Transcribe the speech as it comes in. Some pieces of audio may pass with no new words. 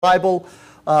Bible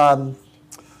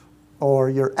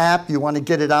or your app, you want to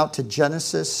get it out to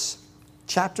Genesis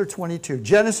chapter 22.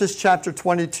 Genesis chapter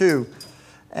 22.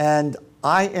 And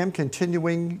I am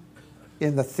continuing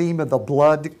in the theme of the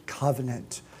blood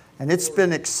covenant. And it's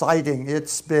been exciting.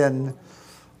 It's been,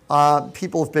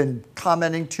 people have been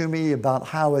commenting to me about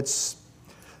how it's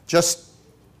just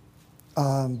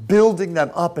building them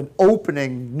up and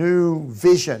opening new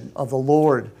vision of the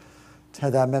Lord to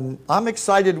them. And I'm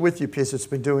excited with you because it's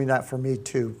been doing that for me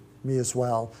too, me as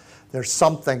well. There's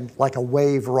something like a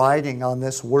wave riding on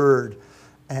this word.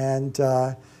 And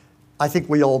I think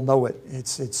we all know it.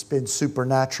 It's been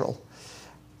supernatural.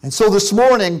 And so this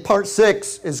morning, part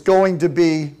 6 is going to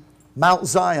be Mount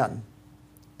Zion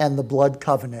and the blood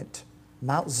covenant.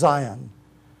 Mount Zion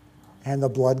and the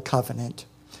blood covenant.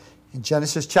 In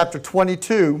Genesis chapter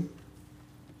 22,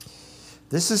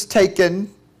 this is taken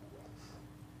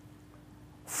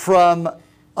from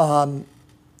on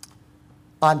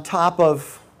top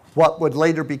of what would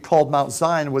later be called Mount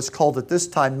Zion, was called at this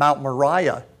time Mount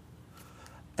Moriah.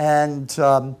 And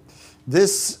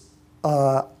this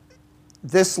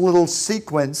little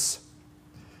sequence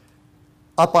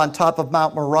up on top of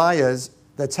Mount Moriah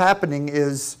that's happening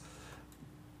is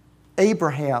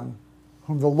Abraham,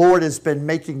 whom the Lord has been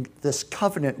making this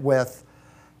covenant with.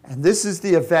 And this is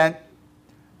the event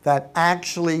that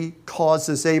actually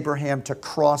causes Abraham to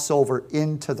cross over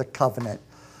into the covenant.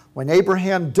 When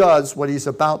Abraham does what he's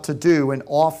about to do in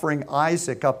offering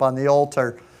Isaac up on the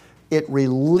altar, it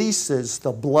releases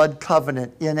the blood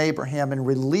covenant in Abraham and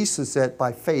releases it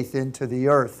by faith into the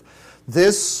earth.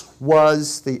 This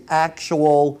was the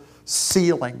actual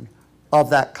sealing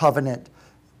of that covenant.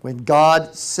 When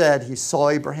God said he saw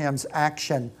Abraham's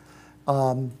action,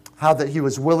 how that he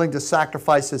was willing to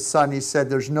sacrifice his son, he said,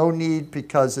 there's no need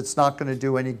because it's not going to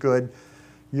do any good.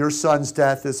 Your son's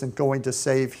death isn't going to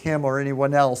save him or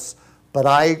anyone else, but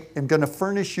I am going to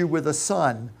furnish you with a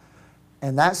son,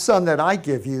 and that son that I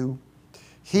give you,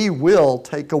 he will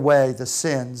take away the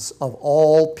sins of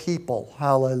all people,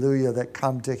 hallelujah, that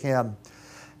come to him.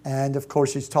 And of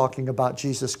course, he's talking about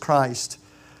Jesus Christ,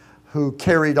 who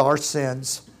carried our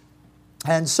sins.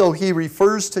 And so he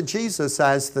refers to Jesus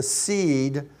as the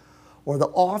seed or the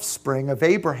offspring of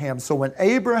Abraham. So when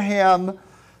Abraham,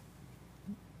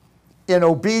 in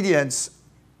obedience,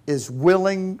 is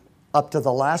willing up to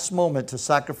the last moment to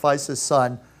sacrifice his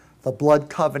son, the blood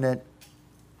covenant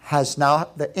has now,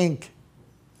 the ink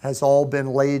has all been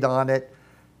laid on it.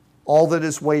 All that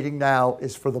is waiting now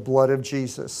is for the blood of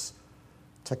Jesus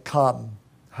to come.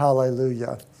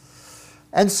 Hallelujah.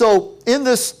 And so in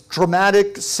this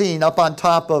dramatic scene up on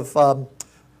top of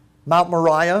Mount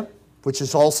Moriah, which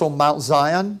is also Mount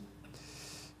Zion,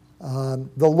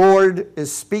 the Lord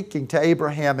is speaking to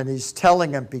Abraham and he's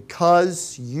telling him,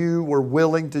 because you were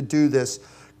willing to do this,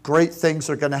 great things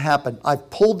are going to happen. I've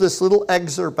pulled this little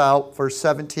excerpt out, verse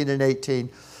 17 and 18,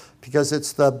 because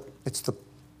it's the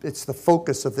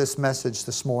focus of this message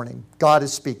this morning. God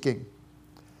is speaking.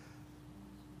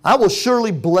 I will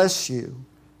surely bless you,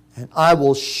 and I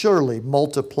will surely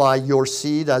multiply your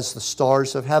seed as the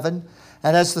stars of heaven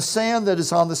and as the sand that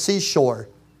is on the seashore.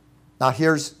 Now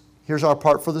here's our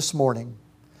part for this morning.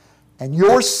 And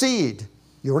your seed,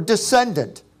 your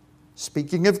descendant,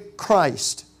 speaking of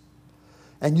Christ,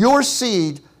 and your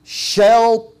seed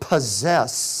shall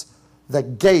possess the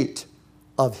gate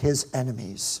of his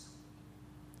enemies.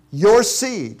 Your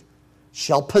seed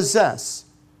shall possess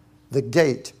the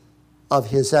gate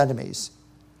of his enemies.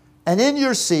 And in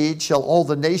your seed shall all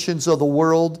the nations of the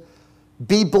world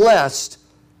be blessed,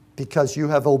 because you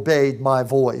have obeyed my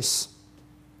voice.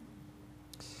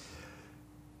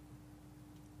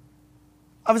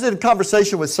 I was in a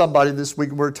conversation with somebody this week,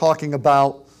 and we were talking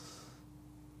about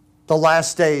the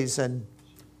last days and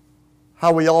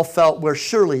how we all felt we're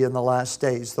surely in the last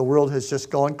days. The world has just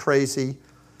gone crazy,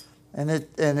 and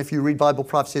if you read Bible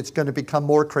prophecy, it's going to become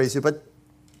more crazy. But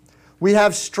we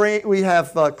have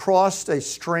crossed a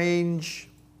strange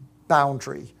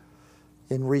boundary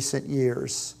in recent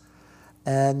years.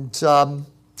 And the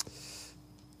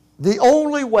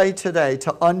only way today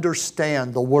to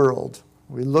understand the world,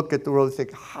 we look at the world and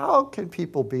think, how can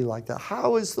people be like that?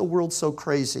 How is the world so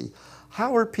crazy?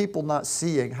 How are people not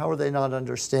seeing? How are they not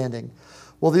understanding?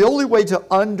 Well, the only way to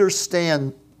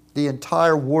understand the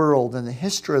entire world and the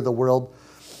history of the world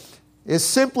is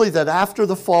simply that after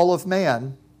the fall of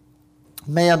man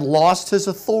lost his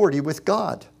authority with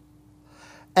God.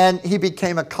 And he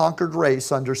became a conquered race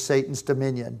under Satan's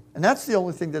dominion. And that's the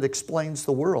only thing that explains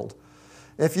the world.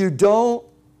 If you don't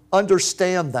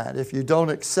understand that, if you don't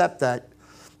accept that,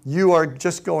 you are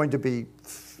just going to be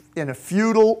in a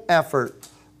futile effort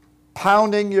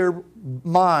pounding your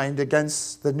mind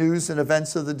against the news and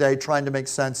events of the day, trying to make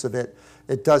sense of it.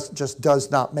 It just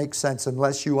does not make sense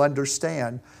unless you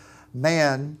understand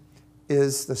man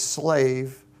is the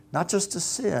slave, not just to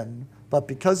sin, but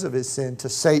because of his sin, to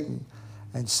Satan.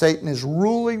 And Satan is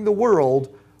ruling the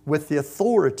world with the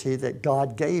authority that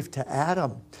God gave to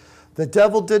Adam. The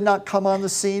devil did not come on the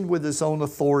scene with his own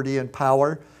authority and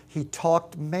power. He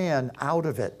talked man out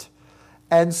of it.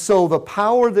 And so the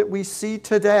power that we see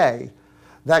today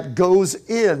that goes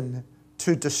in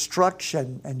to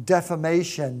destruction and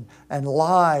defamation and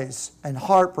lies and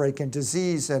heartbreak and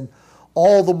disease and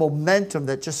all the momentum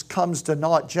that just comes to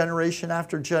naught generation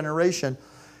after generation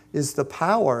is the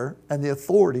power and the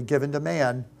authority given to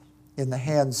man in the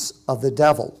hands of the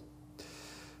devil.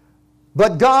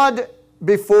 But God,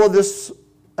 before this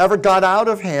ever got out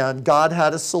of hand, God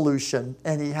had a solution,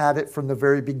 and he had it from the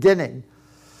very beginning.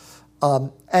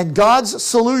 And God's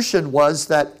solution was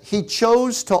that he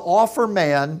chose to offer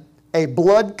man a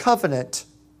blood covenant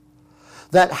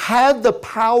that had the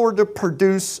power to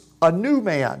produce a new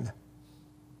man,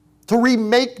 to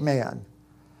remake man.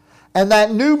 And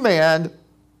that new man,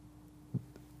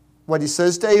 what he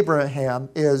says to Abraham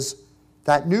is,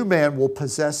 that new man will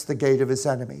possess the gate of his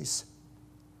enemies.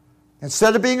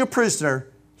 Instead of being a prisoner,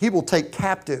 he will take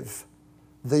captive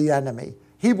the enemy.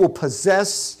 He will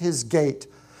possess his gate.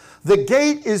 The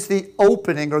gate is the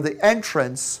opening or the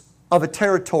entrance of a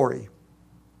territory.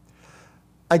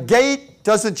 A gate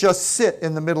doesn't just sit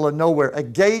in the middle of nowhere. A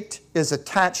gate is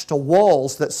attached to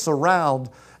walls that surround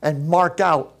and mark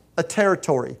out a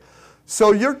territory.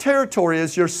 So your territory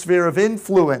is your sphere of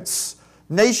influence.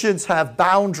 Nations have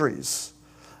boundaries,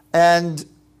 and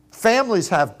families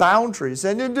have boundaries,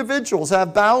 and individuals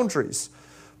have boundaries.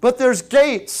 But there's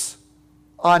gates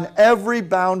on every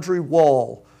boundary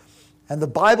wall. And the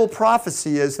Bible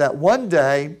prophecy is that one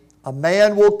day a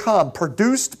man will come,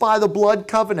 produced by the blood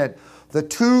covenant. The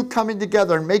two coming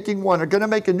together and making one are going to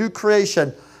make a new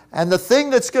creation. And the thing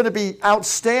that's going to be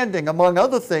outstanding, among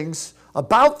other things,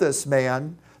 about this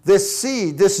man, this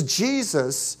seed, this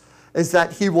Jesus, is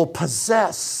that he will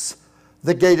possess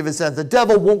the gate of his end. The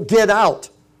devil won't get out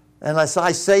unless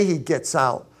I say he gets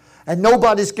out. And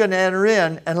nobody's going to enter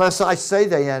in unless I say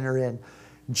they enter in.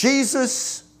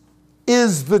 Jesus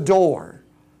is the door.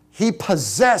 He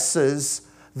possesses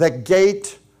the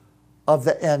gate of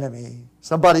the enemy.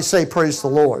 Somebody say, praise the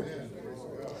Lord.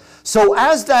 So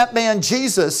as that man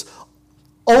Jesus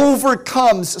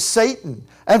overcomes Satan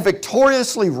and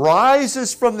victoriously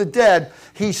rises from the dead,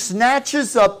 he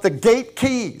snatches up the gate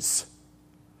keys.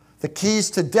 The keys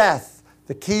to death,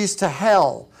 the keys to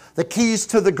hell, the keys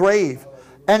to the grave,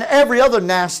 and every other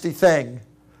nasty thing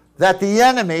that the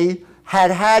enemy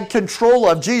had control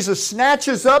of. Jesus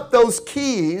snatches up those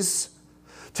keys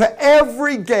to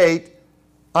every gate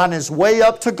on his way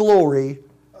up to glory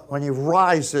when he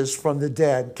rises from the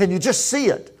dead. Can you just see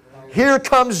it? Here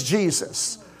comes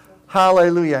Jesus.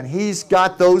 Hallelujah. And he's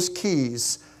got those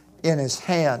keys in his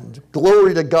hand.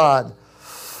 Glory to God.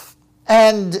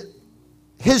 And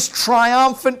his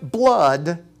triumphant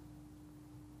blood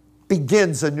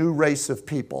begins a new race of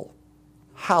people.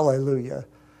 Hallelujah.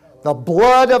 The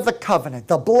blood of the covenant,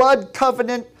 the blood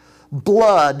covenant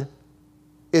blood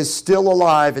is still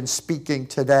alive and speaking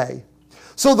today.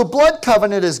 So the blood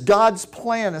covenant is God's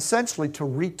plan essentially to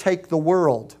retake the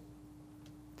world.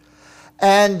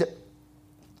 And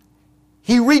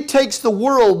he retakes the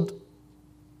world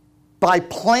by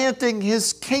planting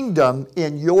his kingdom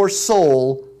in your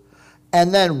soul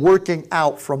and then working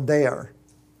out from there.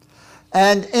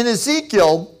 And in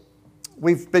Ezekiel,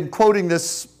 we've been quoting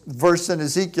this verse in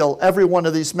Ezekiel every one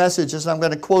of these messages. I'm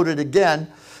going to quote it again.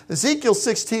 Ezekiel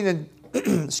 16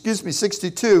 and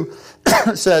 62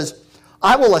 says,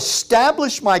 I will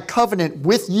establish my covenant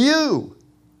with you,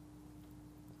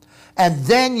 and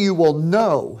then you will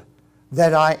know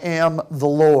that I am the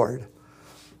Lord.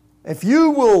 If you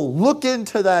will look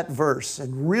into that verse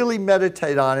and really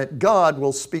meditate on it, God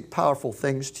will speak powerful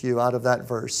things to you out of that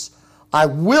verse. I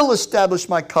will establish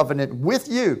my covenant with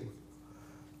you,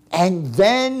 and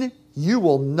then you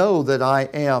will know that I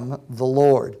am the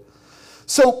Lord.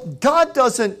 So God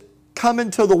doesn't come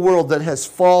into the world that has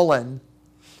fallen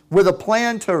with a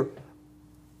plan to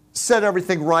set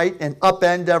everything right and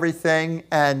upend everything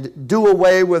and do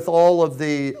away with all of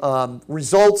the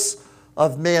results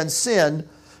of man's sin.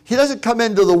 He doesn't come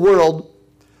into the world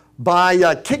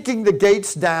by kicking the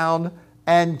gates down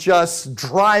and just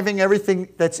driving everything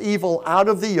that's evil out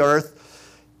of the earth.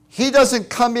 He doesn't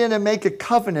come in and make a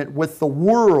covenant with the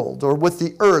world or with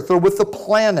the earth or with the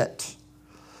planet,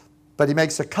 but he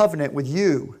makes a covenant with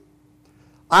you.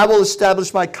 I will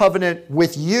establish my covenant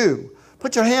with you.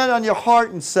 Put your hand on your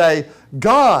heart and say,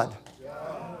 God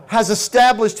has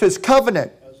established His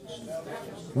covenant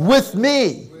with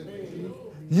me.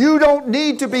 You don't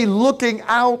need to be looking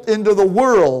out into the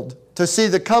world to see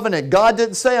the covenant. God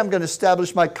didn't say, I'm going to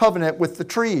establish my covenant with the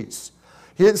trees.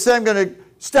 He didn't say, I'm going to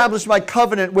establish my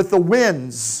covenant with the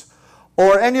winds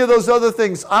or any of those other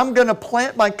things. I'm going to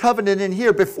plant my covenant in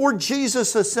here. Before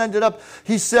Jesus ascended up,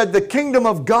 He said, the kingdom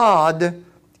of God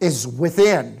is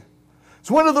within.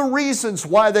 It's one of the reasons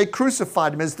why they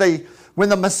crucified Him is when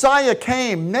the Messiah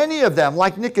came, many of them,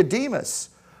 like Nicodemus,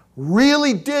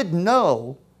 really did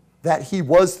know that He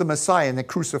was the Messiah, and they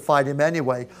crucified Him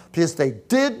anyway because they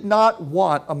did not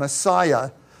want a Messiah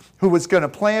who was going to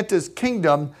plant His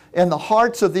kingdom in the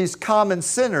hearts of these common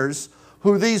sinners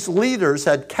who these leaders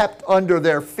had kept under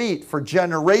their feet for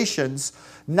generations.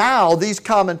 Now these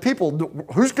common people,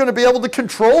 who's going to be able to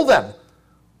control them?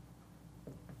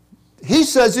 He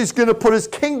says He's going to put His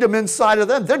kingdom inside of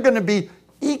them. They're going to be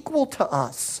equal to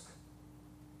us.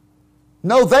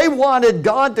 No, they wanted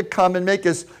God to come and make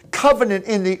His covenant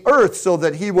in the earth so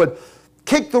that He would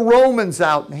kick the Romans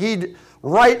out and He'd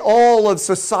right all of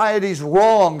society's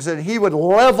wrongs and He would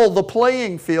level the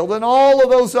playing field and all of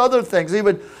those other things. He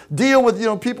would deal with,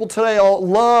 people today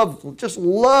just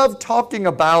love talking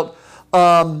about,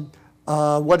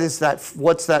 what's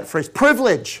that phrase?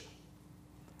 Privilege.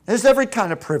 There's every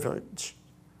kind of privilege.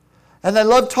 And they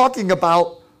love talking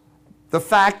about the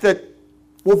fact that,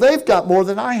 well, they've got more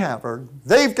than I have, or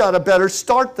they've got a better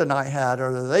start than I had,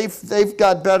 or they've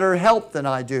got better help than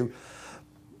I do.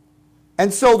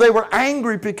 And so they were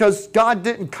angry because God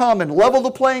didn't come and level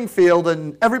the playing field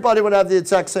and everybody would have the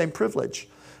exact same privilege.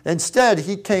 Instead,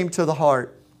 He came to the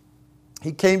heart.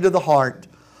 He came to the heart.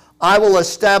 I will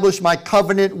establish my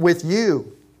covenant with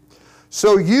you.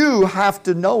 So you have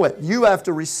to know it. You have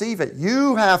to receive it.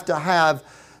 You have to have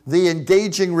the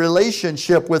engaging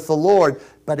relationship with the Lord.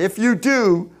 But if you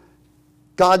do,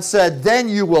 God said, then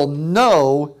you will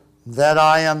know that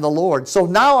I am the Lord. So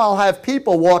now I'll have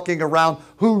people walking around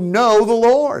who know the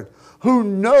Lord, who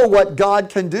know what God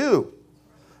can do.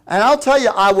 And I'll tell you,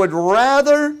 I would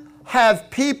rather have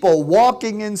people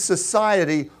walking in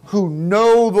society who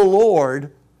know the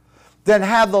Lord than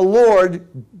have the Lord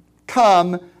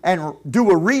come and do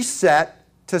a reset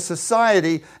to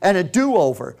society and a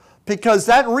do-over. Because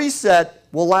that reset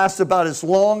will last about as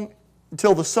long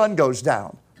until the sun goes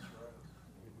down.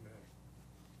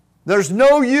 There's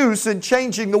no use in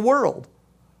changing the world.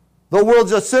 The world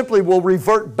just simply will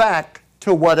revert back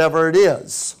to whatever it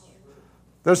is.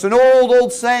 There's an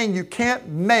old saying, you can't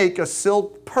make a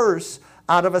silk purse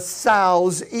out of a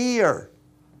sow's ear.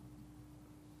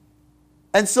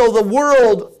 And so the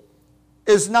world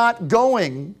is not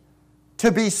going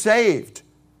to be saved.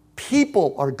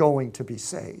 People are going to be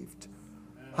saved.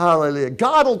 Hallelujah.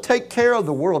 God will take care of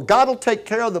the world. God will take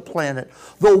care of the planet.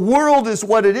 The world is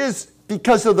what it is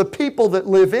because of the people that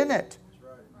live in it.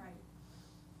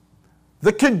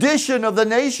 The condition of the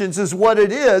nations is what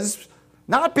it is,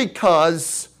 not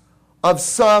because of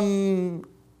some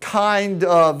kind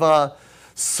of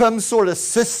some sort of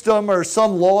system or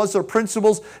some laws or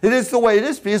principles. It is the way it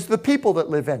is because of the people that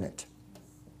live in it.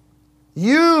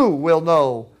 You will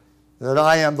know that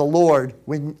I am the Lord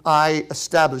when I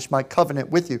establish my covenant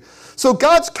with you. So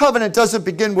God's covenant doesn't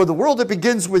begin with the world, it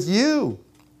begins with you.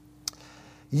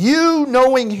 You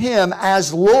knowing Him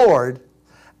as Lord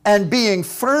and being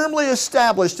firmly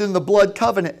established in the blood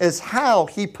covenant is how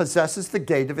He possesses the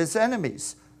gate of His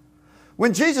enemies.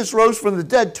 When Jesus rose from the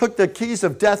dead, took the keys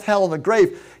of death, hell, and the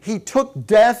grave, He took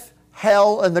death,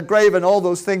 hell, and the grave and all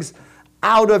those things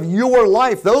out of your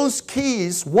life. Those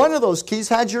keys, one of those keys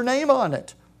had your name on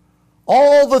it.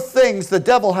 All the things the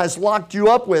devil has locked you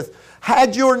up with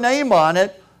had your name on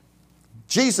it.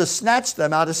 Jesus snatched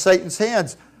them out of Satan's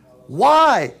hands.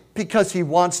 Why? Because He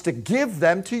wants to give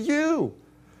them to you.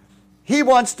 He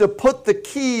wants to put the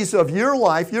keys of your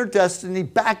life, your destiny,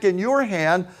 back in your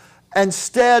hand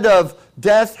instead of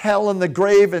death, hell, and the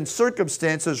grave and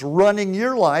circumstances running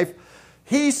your life.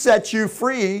 He sets you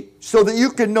free so that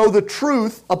you can know the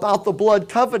truth about the blood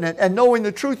covenant, and knowing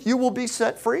the truth, you will be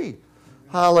set free.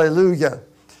 Hallelujah.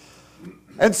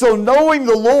 And so knowing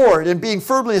the Lord and being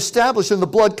firmly established in the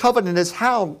blood covenant is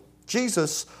how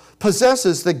Jesus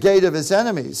possesses the gate of His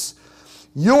enemies.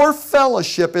 Your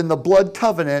fellowship in the blood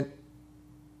covenant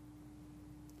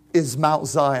is Mount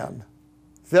Zion.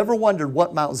 If you ever wondered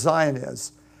what Mount Zion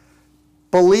is,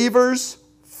 believers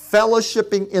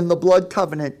fellowshipping in the blood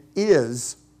covenant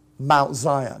is Mount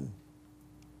Zion.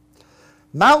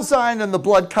 Mount Zion and the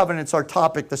blood covenant is our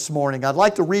topic this morning. I'd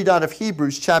like to read out of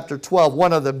Hebrews chapter 12,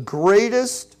 one of the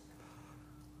greatest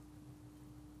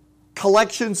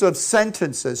collections of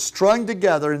sentences strung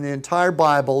together in the entire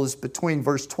Bible is between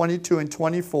verse 22 and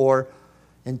 24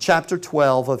 in chapter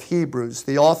 12 of Hebrews.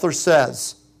 The author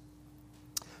says,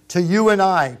 to you and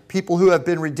I, people who have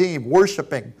been redeemed,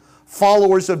 worshiping,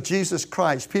 followers of Jesus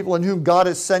Christ, people in whom God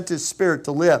has sent His Spirit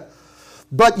to live.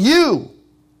 But you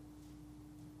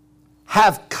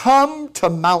have come to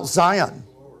Mount Zion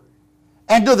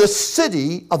and to the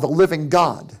city of the living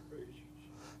God.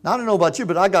 Now, I don't know about you,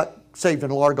 but I got saved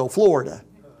in Largo, Florida.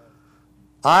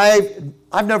 I've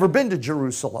never been to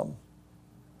Jerusalem.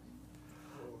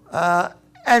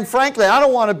 And frankly, I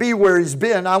don't want to be where He's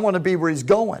been. I want to be where He's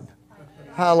going.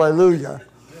 Hallelujah.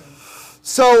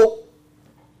 So,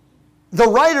 the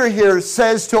writer here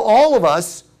says to all of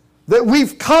us that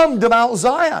we've come to Mount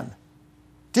Zion.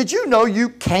 Did you know you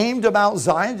came to Mount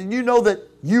Zion? Did you know that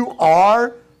you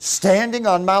are standing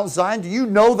on Mount Zion? Do you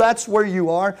know that's where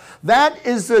you are? That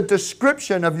is a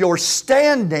description of your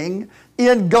standing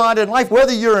in God and life.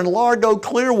 Whether you're in Largo,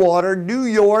 Clearwater, New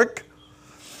York,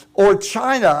 or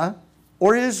China,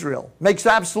 or Israel. Makes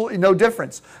absolutely no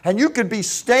difference. And you could be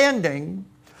standing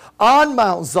on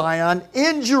Mount Zion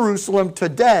in Jerusalem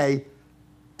today,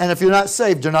 and if you're not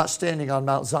saved, you're not standing on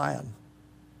Mount Zion.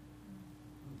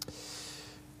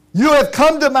 You have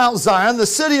come to Mount Zion, the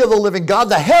city of the living God,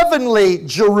 the heavenly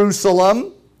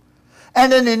Jerusalem,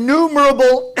 and an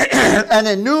innumerable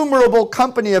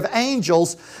company of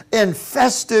angels in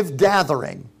festive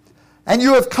gathering. And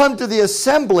you have come to the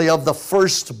assembly of the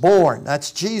firstborn,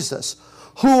 that's Jesus,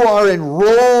 who are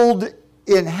enrolled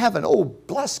in heaven. Oh,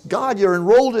 bless God, you're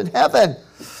enrolled in heaven.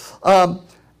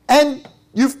 And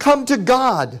you've come to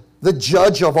God, the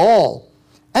judge of all,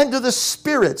 and to the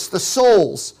spirits, the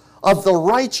souls of the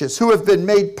righteous who have been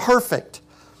made perfect.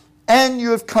 And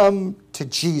you have come to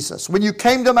Jesus. When you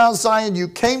came to Mount Zion, you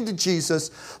came to Jesus,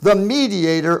 the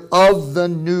mediator of the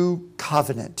new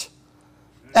covenant.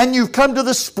 And you've come to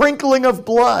the sprinkling of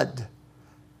blood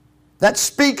that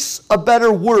speaks a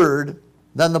better word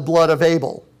than the blood of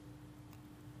Abel.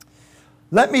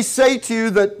 Let me say to you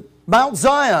that Mount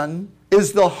Zion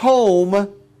is the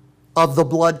home of the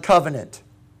blood covenant.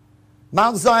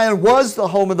 Mount Zion was the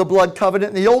home of the blood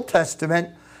covenant in the Old Testament,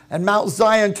 and Mount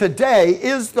Zion today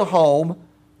is the home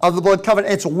of the blood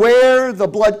covenant. It's where the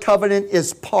blood covenant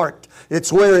is parked. It's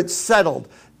where it's settled.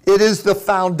 It is the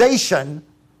foundation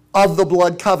of the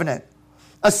blood covenant.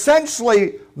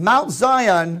 Essentially, Mount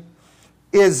Zion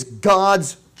is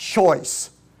God's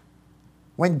choice.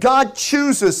 When God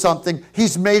chooses something,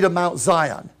 He's made a Mount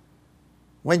Zion.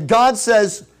 When God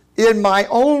says, in my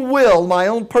own will, my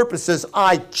own purposes,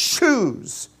 I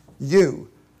choose you,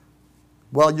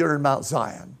 well, you're in Mount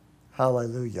Zion.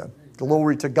 Hallelujah.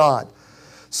 Glory to God.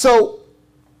 So,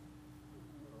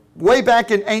 way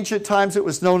back in ancient times, it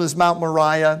was known as Mount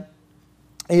Moriah.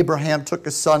 Abraham took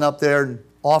his son up there and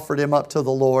offered him up to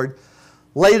the Lord.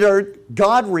 Later,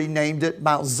 God renamed it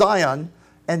Mount Zion,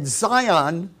 and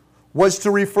Zion was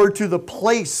to refer to the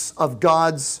place of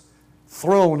God's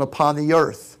throne upon the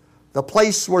earth, the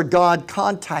place where God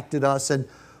contacted us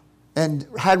and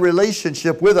had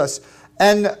relationship with us.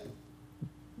 And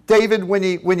David, when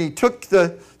he took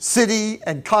the city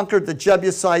and conquered the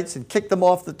Jebusites and kicked them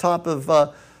off the top of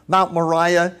Mount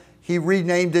Moriah, he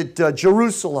renamed it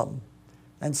Jerusalem.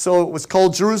 And so it was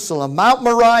called Jerusalem. Mount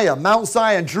Moriah, Mount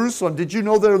Zion, Jerusalem. Did you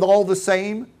know they're all the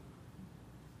same?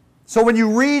 So when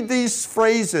you read these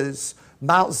phrases,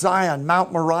 Mount Zion,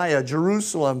 Mount Moriah,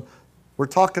 Jerusalem, we're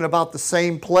talking about the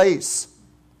same place.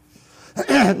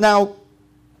 Now,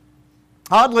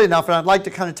 oddly enough, and I'd like to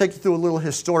kind of take you through a little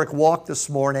historic walk this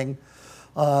morning,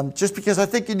 just because I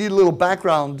think you need a little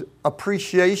background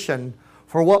appreciation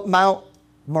for what Mount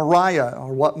Moriah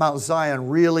or what Mount Zion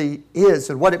really is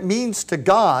and what it means to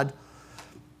God,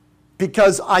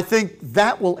 because I think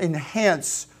that will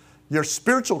enhance your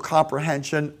spiritual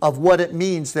comprehension of what it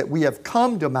means that we have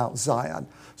come to Mount Zion.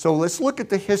 So let's look at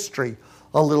the history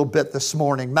a little bit this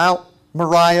morning. Mount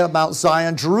Moriah, Mount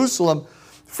Zion, Jerusalem,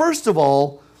 first of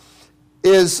all,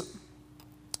 is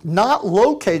not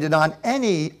located on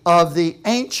any of the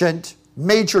ancient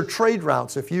major trade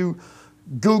routes. If you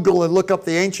Google and look up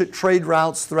the ancient trade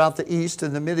routes throughout the East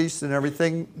and the Mideast and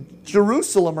everything,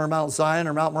 Jerusalem or Mount Zion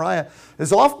or Mount Moriah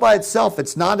is off by itself.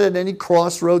 It's not at any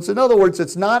crossroads. In other words,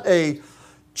 it's not a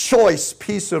choice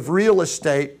piece of real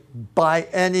estate by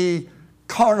any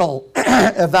carnal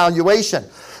evaluation.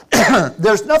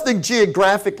 There's nothing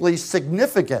geographically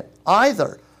significant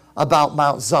either about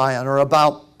Mount Zion or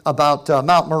about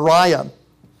Mount Moriah.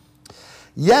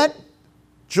 Yet,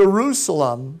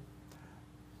 Jerusalem,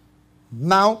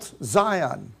 Mount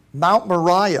Zion, Mount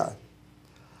Moriah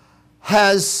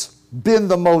has been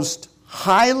the most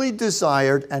highly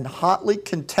desired and hotly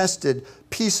contested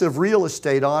piece of real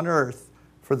estate on earth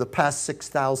for the past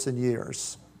 6,000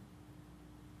 years.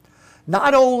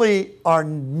 Not only are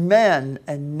men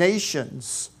and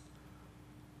nations,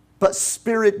 but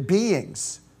spirit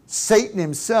beings, Satan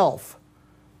himself,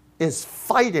 is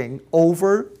fighting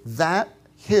over that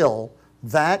hill,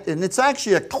 and it's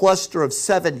actually a cluster of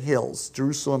 7 hills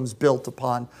Jerusalem's built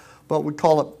upon, but we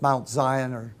call it Mount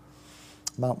Zion or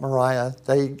Mount Moriah.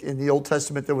 In the Old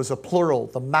Testament, there was a plural,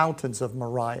 the mountains of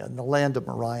Moriah, and the land of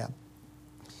Moriah.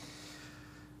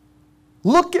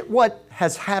 Look at what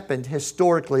has happened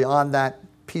historically on that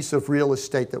piece of real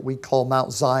estate that we call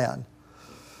Mount Zion.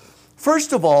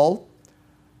 First of all,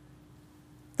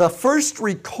 the first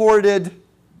recorded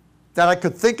that I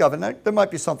could think of, and there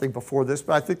might be something before this,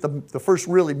 but I think the first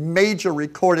really major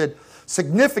recorded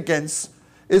significance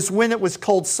is when it was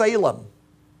called Salem.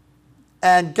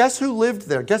 And guess who lived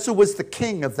there? Guess who was the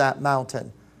king of that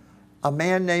mountain? A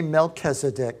man named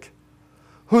Melchizedek,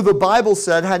 who the Bible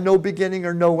said had no beginning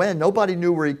or no end. Nobody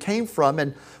knew where he came from.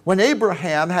 And when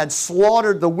Abraham had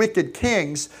slaughtered the wicked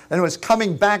kings and was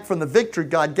coming back from the victory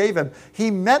God gave him, he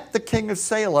met the king of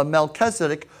Salem,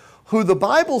 Melchizedek, who the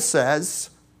Bible says,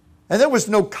 and there was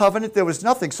no covenant, there was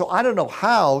nothing. So I don't know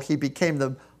how he became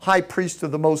the high priest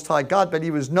of the Most High God, but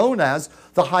he was known as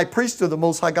the high priest of the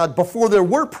Most High God before there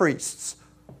were priests.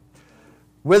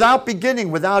 Without beginning,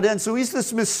 without end. So he's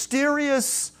this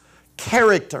mysterious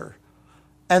character.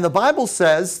 And the Bible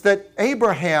says that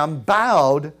Abraham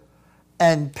bowed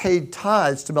and paid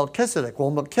tithes to Melchizedek.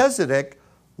 Well, Melchizedek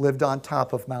lived on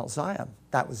top of Mount Zion.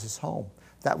 That was his home.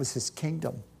 That was his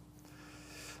kingdom.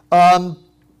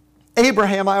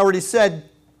 Abraham, I already said,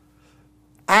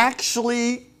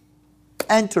 actually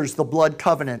enters the blood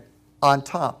covenant on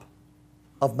top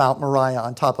of Mount Moriah,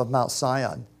 on top of Mount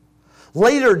Zion.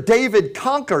 Later, David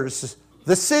conquers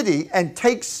the city and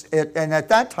takes it, and at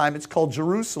that time it's called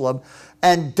Jerusalem.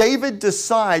 And David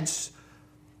decides,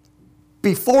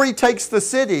 before he takes the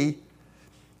city,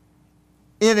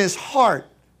 in his heart,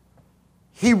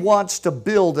 he wants to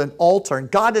build an altar.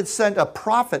 And God had sent a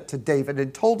prophet to David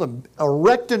and told him,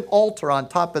 erect an altar on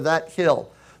top of that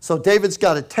hill. So David's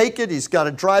got to take it, he's got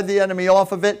to drive the enemy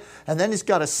off of it, and then he's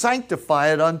got to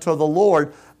sanctify it unto the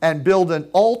Lord and build an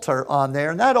altar on there.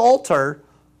 And that altar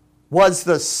was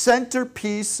the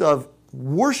centerpiece of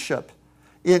worship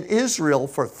in Israel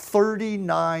for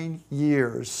 39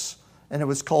 years. And it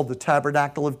was called the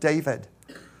Tabernacle of David.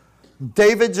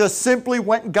 David just simply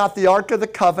went and got the Ark of the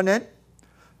Covenant,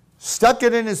 stuck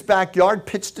it in his backyard,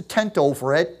 pitched a tent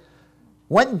over it,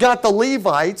 went and got the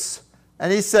Levites,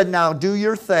 and he said, now do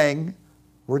your thing.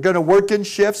 We're going to work in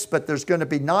shifts, but there's going to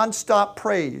be nonstop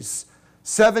praise.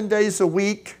 7 days a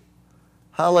week.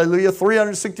 Hallelujah.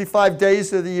 365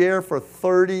 days of the year for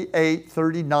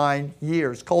 39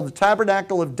 years. Called the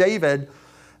Tabernacle of David.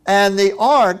 And the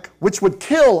ark, which would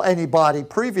kill anybody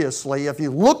previously if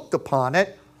you looked upon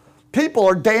it, people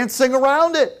are dancing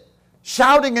around it,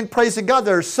 shouting and praising God.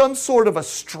 There's some sort of a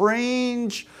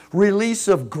strange release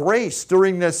of grace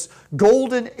during this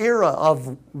golden era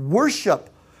of worship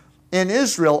in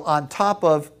Israel. On top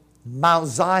of Mount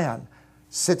Zion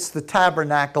sits the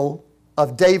Tabernacle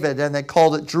of David, and they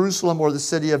called it Jerusalem, or the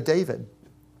city of David.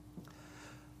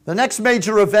 The next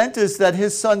major event is that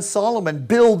his son Solomon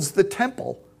builds the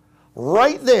temple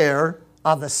right there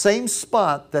on the same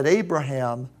spot that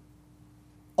Abraham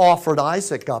offered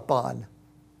Isaac up on.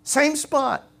 Same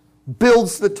spot.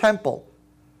 Builds the temple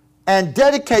and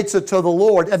dedicates it to the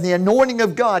Lord, and the anointing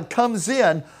of God comes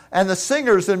in, and the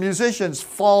singers and musicians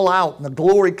fall out, and the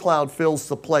glory cloud fills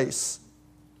the place.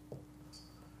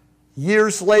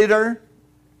 Years later,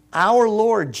 our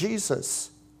Lord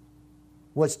Jesus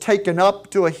was taken up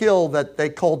to a hill that they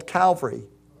called Calvary.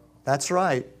 That's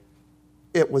right.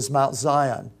 It was Mount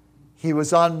Zion. He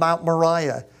was on Mount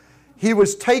Moriah. He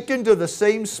was taken to the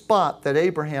same spot that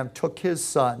Abraham took his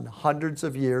son hundreds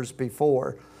of years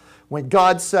before. When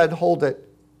God said, hold it,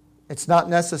 it's not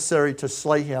necessary to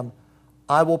slay him.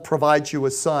 I will provide you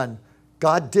a son.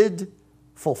 God did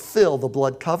fulfill the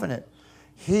blood covenant.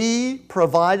 He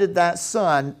provided that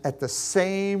son at the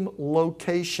same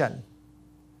location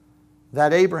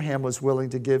that Abraham was willing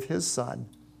to give his son.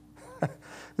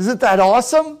 Isn't that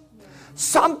awesome?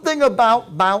 Something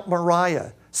about Mount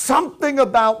Moriah. Something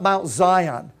about Mount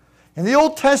Zion. In the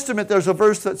Old Testament, there's a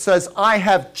verse that says, I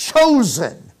have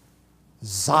chosen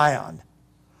Zion.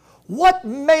 What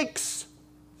makes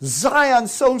Zion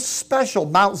so special,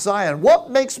 Mount Zion?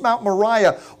 What makes Mount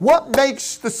Moriah, what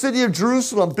makes the city of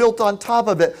Jerusalem built on top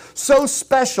of it so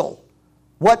special?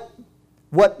 What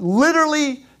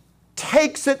literally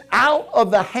takes it out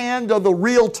of the hand of the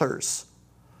realtors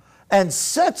and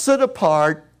sets it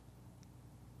apart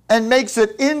and makes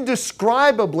it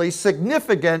indescribably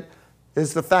significant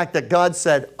is the fact that God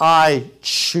said, I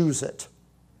choose it.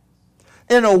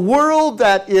 In a world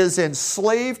that is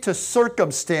enslaved to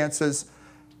circumstances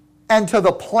and to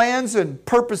the plans and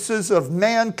purposes of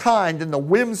mankind and the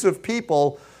whims of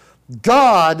people,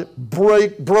 God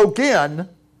broke in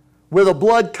with a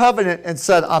blood covenant and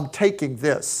said, I'm taking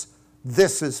this.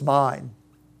 This is mine.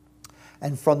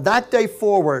 And from that day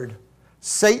forward,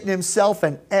 Satan himself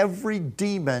and every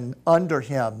demon under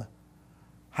him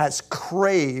has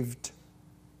craved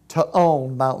to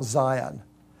own Mount Zion.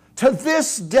 To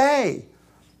this day,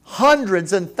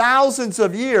 hundreds and thousands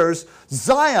of years,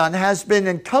 Zion has been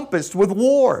encompassed with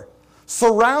war,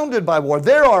 surrounded by war.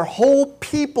 There are whole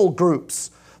people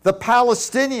groups, the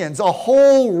Palestinians, a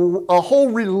whole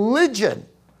religion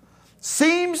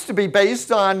seems to be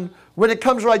based on, when it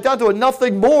comes right down to it,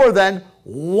 nothing more than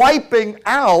wiping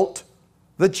out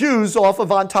the Jews off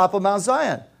of on top of Mount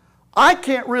Zion. I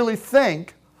can't really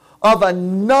think of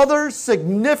another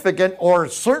significant, or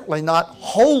certainly not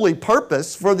holy,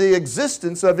 purpose for the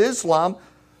existence of Islam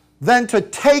than to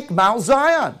take Mount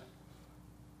Zion.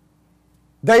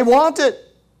 They want it.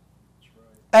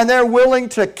 And they're willing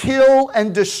to kill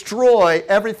and destroy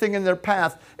everything in their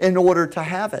path in order to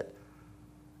have it.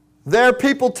 There are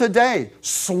people today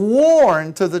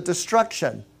sworn to the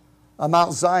destruction of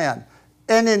Mount Zion.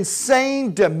 An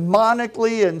insane,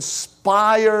 demonically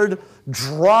inspired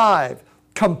drive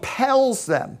compels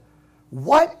them.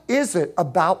 What is it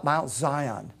about Mount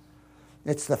Zion?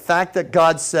 It's the fact that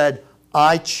God said,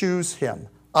 I choose him,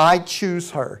 I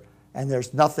choose her, and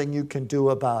there's nothing you can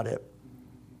do about it.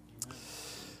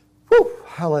 Whew,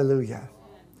 hallelujah.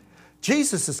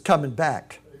 Jesus is coming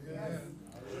back.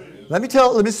 Let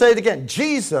me say it again.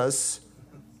 Jesus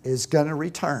is going to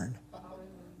return.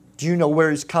 Do you know where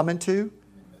he's coming to?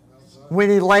 When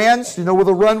he lands, you know where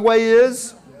the runway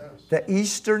is? The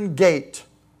eastern gate,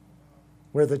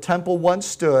 where the temple once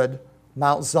stood,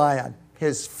 Mount Zion.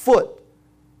 His foot,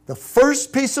 the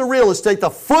first piece of real estate, the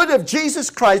foot of Jesus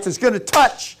Christ is going to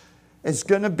touch, is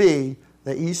going to be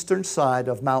the eastern side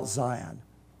of Mount Zion.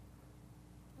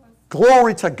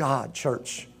 Glory to God,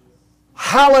 church.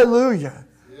 Hallelujah.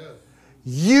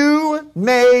 You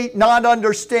may not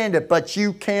understand it, but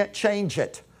you can't change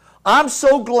it. I'm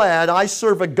so glad I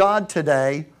serve a God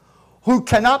today who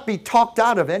cannot be talked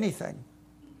out of anything.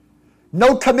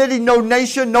 No committee, no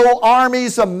nation, no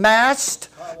armies amassed,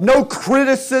 no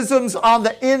criticisms on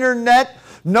the internet,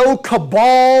 no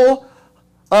cabal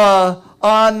on,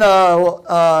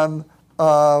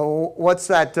 what's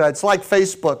that? It's like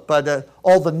Facebook, but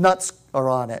all the nuts are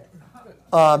on it.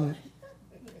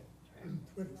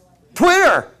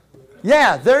 Twitter.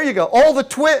 Yeah, there you go. All the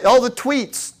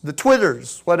tweets, the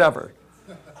Twitters, whatever.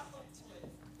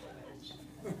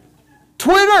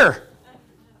 Twitter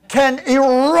can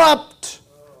erupt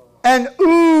and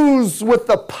ooze with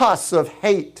the pus of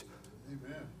hate.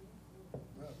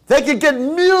 They can get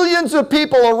millions of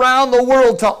people around the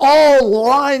world to all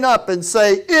line up and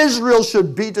say Israel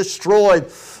should be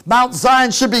destroyed. Mount Zion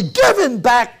should be given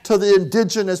back to the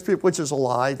indigenous people, which is a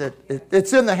lie. That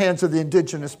it's in the hands of the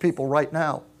indigenous people right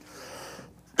now.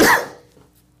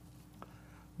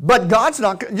 But God's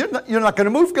not, you're not going to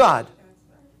move God.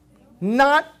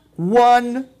 Not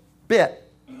one bit.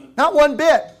 Not one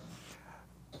bit.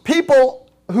 People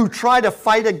who try to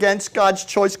fight against God's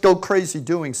choice go crazy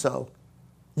doing so.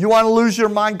 You want to lose your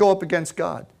mind, go up against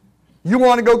God. You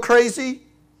want to go crazy?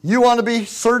 You want to be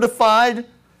certified?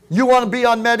 You want to be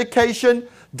on medication?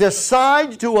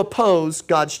 Decide to oppose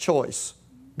God's choice.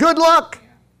 Good luck.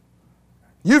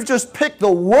 You've just picked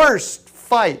the worst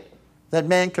fight that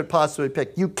man could possibly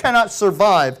pick. You cannot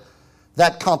survive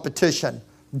that competition.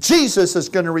 Jesus is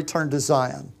going to return to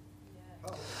Zion.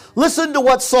 Listen to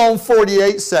what Psalm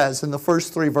 48 says in the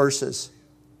first 3 verses.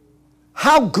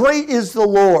 How great is the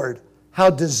Lord, how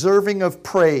deserving of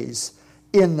praise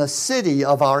in the city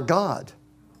of our God.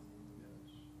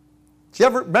 Do you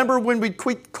ever remember when we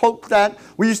quote that?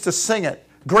 We used to sing it.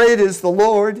 Great is the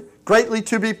Lord, greatly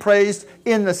to be praised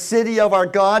in the city of our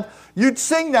God. You'd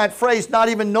sing that phrase not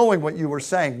even knowing what you were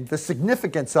saying, the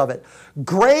significance of it.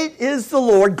 Great is the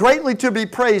Lord, greatly to be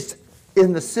praised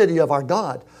in the city of our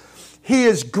God. He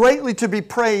is greatly to be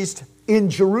praised in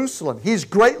Jerusalem. He's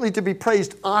greatly to be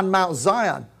praised on Mount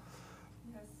Zion.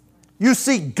 You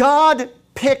see, God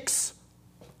picks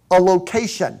a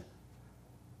location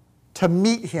to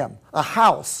meet him, a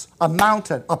house, a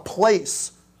mountain, a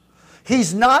place.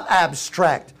 He's not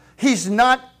abstract. He's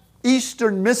not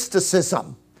Eastern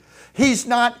mysticism. He's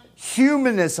not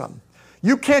humanism.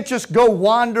 You can't just go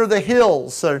wander the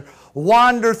hills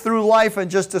wander through life and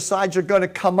just decide you're going to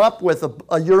come up with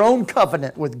your own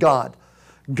covenant with God.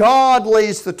 God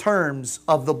lays the terms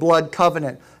of the blood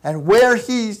covenant. And where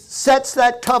He sets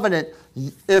that covenant,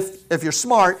 if you're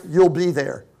smart, you'll be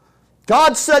there.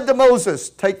 God said to Moses,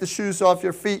 take the shoes off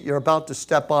your feet. You're about to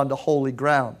step onto holy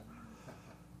ground.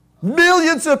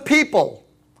 Millions of people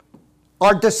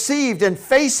are deceived and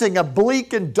facing a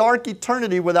bleak and dark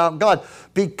eternity without God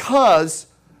because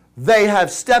they have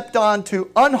stepped onto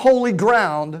unholy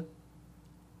ground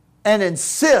and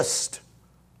insist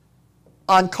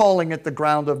on calling it the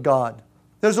ground of God.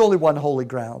 There's only one holy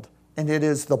ground, and it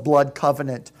is the blood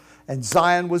covenant. And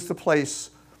Zion was the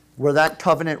place where that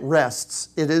covenant rests.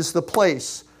 It is the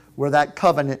place where that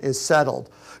covenant is settled.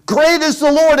 Great is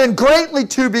the Lord and greatly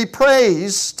to be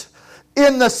praised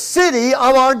in the city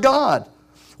of our God,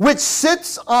 which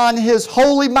sits on His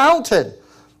holy mountain.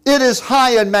 It is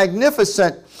high and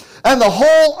magnificent, and the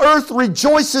whole earth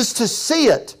rejoices to see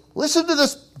it. Listen to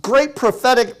this great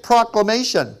prophetic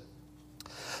proclamation.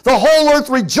 The whole earth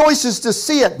rejoices to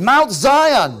see it. Mount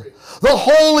Zion, the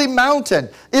holy mountain,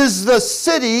 is the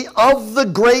city of the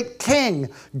great King.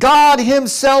 God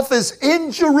Himself is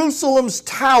in Jerusalem's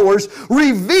towers,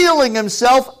 revealing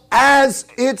Himself as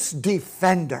its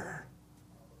defender.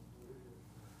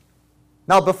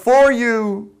 Now, before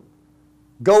you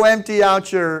go empty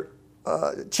out your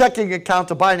checking account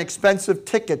to buy an expensive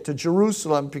ticket to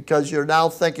Jerusalem because you're now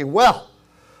thinking, well,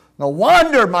 no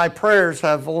wonder my prayers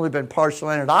have only been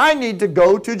partially answered. I need to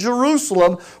go to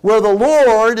Jerusalem where the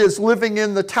Lord is living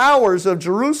in the towers of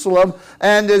Jerusalem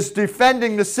and is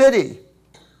defending the city.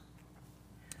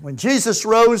 When Jesus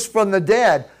rose from the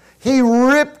dead, He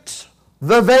ripped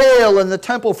the veil in the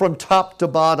temple from top to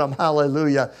bottom.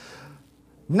 Hallelujah.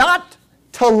 Not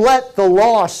to let the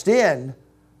lost in,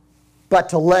 but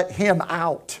to let Him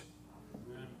out.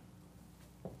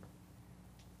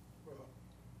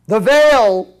 The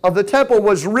veil of the temple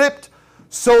was ripped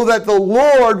so that the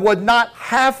Lord would not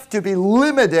have to be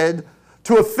limited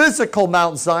to a physical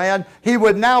Mount Zion. He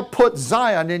would now put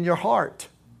Zion in your heart.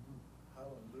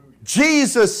 Hallelujah.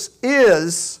 Jesus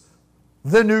is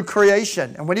the new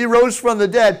creation. And when He rose from the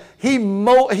dead, He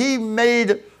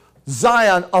made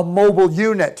Zion a mobile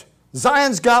unit.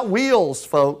 Zion's got wheels,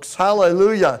 folks.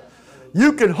 Hallelujah.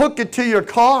 You can hook it to your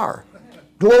car.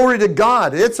 Glory to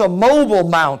God. It's a mobile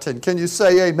mountain. Can you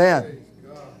say amen?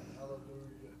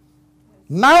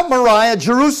 Mount Moriah,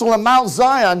 Jerusalem, Mount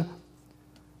Zion,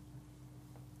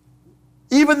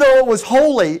 even though it was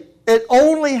holy, it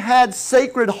only had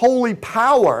sacred holy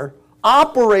power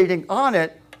operating on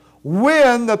it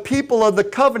when the people of the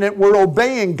covenant were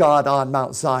obeying God on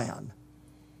Mount Zion.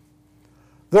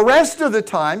 The rest of the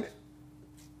time,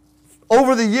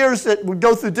 over the years that would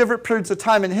go through different periods of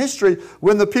time in history,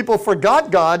 when the people forgot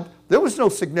God, there was no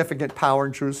significant power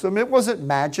in Jerusalem. It wasn't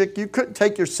magic. You couldn't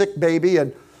take your sick baby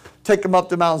and take him up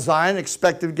to Mount Zion and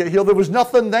expect him to get healed. There was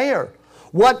nothing there.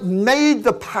 What made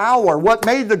the power, what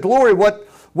made the glory, what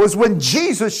was when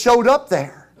Jesus showed up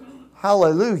there.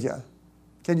 Hallelujah.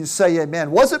 Can you say amen?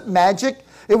 It wasn't magic.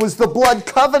 It was the blood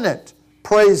covenant.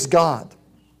 Praise God.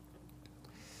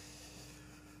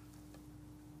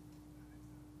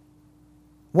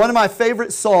 One of my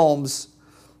favorite Psalms,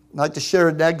 I'd like to share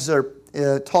an excerpt,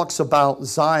 talks about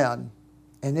Zion,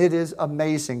 and it is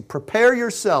amazing. Prepare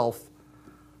yourself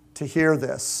to hear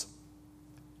this.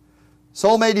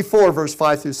 Psalm 84, verse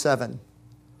 5 through 7.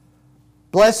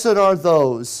 Blessed are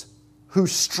those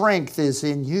whose strength is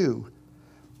in you,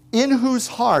 in whose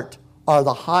heart are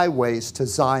the highways to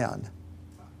Zion.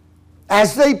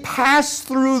 As they pass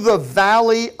through the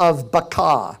valley of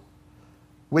Baca,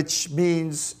 which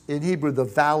means in Hebrew the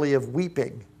valley of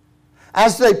weeping.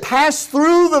 As they pass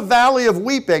through the valley of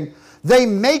weeping, they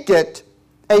make it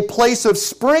a place of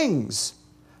springs.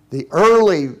 The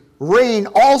early rain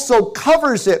also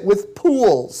covers it with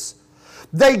pools.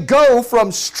 They go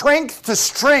from strength to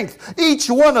strength. Each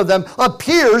one of them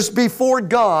appears before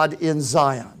God in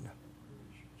Zion.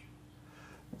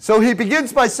 So he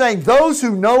begins by saying, those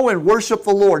who know and worship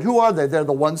the Lord, who are they? They're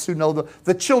the ones who know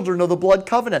the children of the blood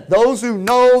covenant. Those who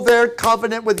know their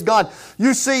covenant with God.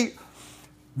 You see,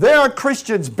 there are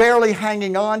Christians barely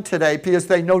hanging on today because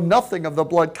they know nothing of the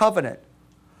blood covenant.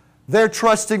 They're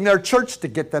trusting their church to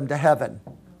get them to heaven.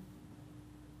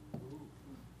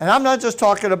 And I'm not just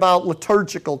talking about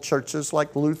liturgical churches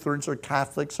like Lutherans or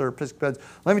Catholics or Episcopalians.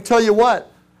 Let me tell you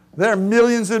what, there are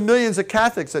millions and millions of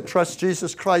Catholics that trust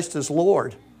Jesus Christ as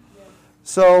Lord.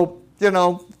 So,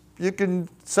 you can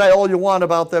say all you want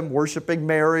about them worshiping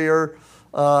Mary or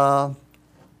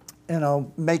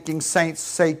making saints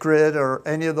sacred or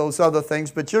any of those other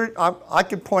things, but I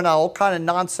could point out all kind of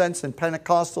nonsense in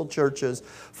Pentecostal churches,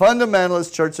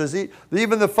 fundamentalist churches,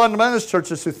 even the fundamentalist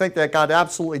churches who think they got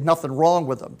absolutely nothing wrong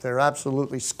with them. They're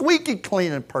absolutely squeaky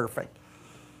clean and perfect.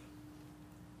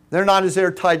 They're not as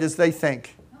airtight as they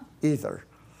think either.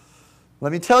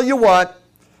 Let me tell you what,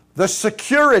 the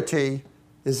security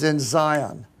is in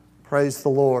Zion. Praise the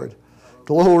Lord.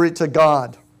 Glory to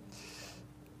God.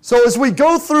 So as we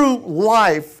go through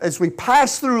life, as we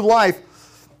pass through life,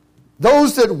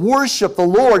 those that worship the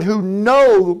Lord, who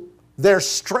know their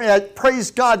strength,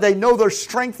 praise God, they know their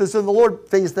strength is in the Lord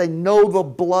because they know the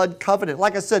blood covenant.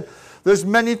 Like I said, there's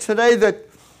many today that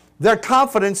their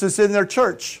confidence is in their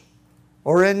church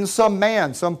or in some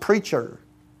man, some preacher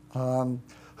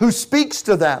who speaks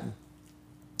to them.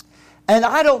 And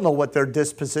I don't know what their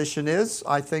disposition is.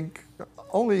 I think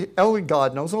only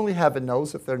God knows, only heaven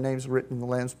knows if their name's written in the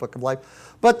Lamb's Book of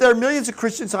Life. But there are millions of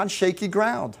Christians on shaky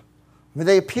ground. I mean,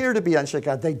 they appear to be on shaky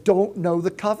ground. They don't know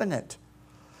the covenant.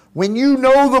 When you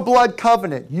know the blood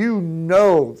covenant, you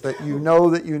know that you know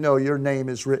that you know your name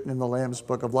is written in the Lamb's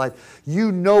Book of Life.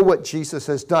 You know what Jesus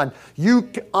has done. You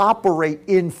operate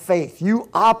in faith. You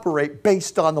operate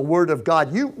based on the Word of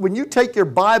God. When you take your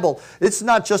Bible, it's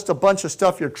not just a bunch of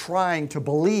stuff you're trying to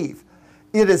believe.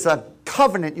 It is a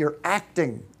covenant you're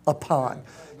acting upon.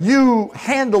 You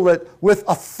handle it with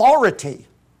authority.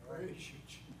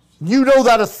 You know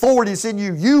that authority is in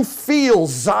you. You feel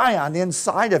Zion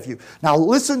inside of you. Now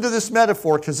listen to this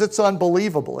metaphor because it's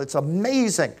unbelievable. It's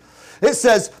amazing. It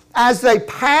says, as they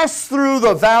pass through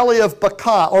the valley of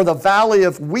Baca, or the valley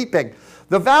of weeping.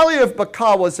 The valley of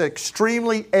Baca was an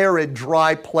extremely arid,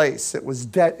 dry place. It was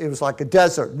like a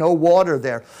desert, no water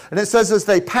there. And it says, as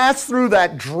they pass through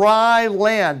that dry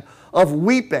land of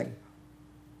weeping,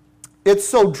 it's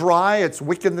so dry, it's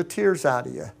wicking the tears out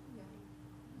of you.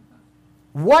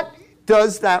 What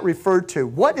does that refer to?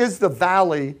 What is the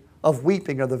valley of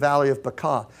weeping, or the valley of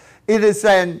Baca? It is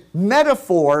a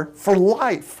metaphor for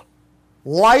life.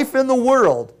 Life in the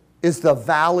world is the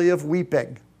valley of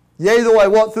weeping. Yea, though I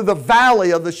walk through the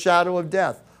valley of the shadow of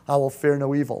death, I will fear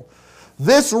no evil.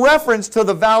 This reference to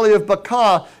the valley of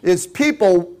Baca is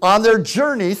people on their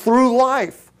journey through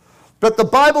life. But the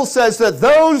Bible says that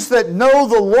those that know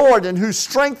the Lord and whose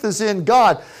strength is in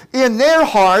God, in their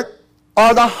heart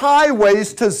are the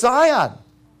highways to Zion.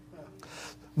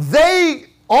 They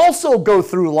also go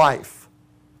through life.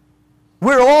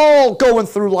 We're all going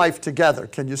through life together.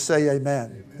 Can you say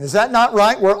amen? Is that not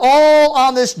right? We're all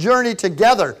on this journey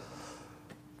together.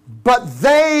 But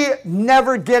they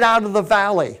never get out of the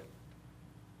valley.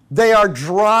 They are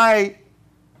dry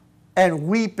and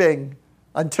weeping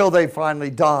until they finally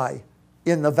die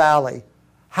in the valley.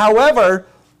 However,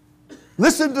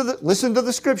 listen to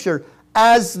the scripture.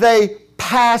 As they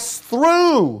pass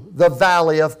through the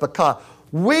valley of Baca.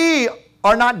 We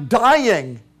are not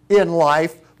dying in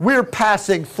life. We're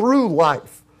passing through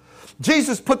life.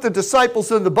 Jesus put the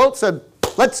disciples in the boat and said,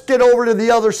 let's get over to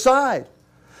the other side.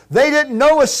 They didn't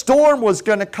know a storm was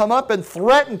going to come up and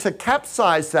threaten to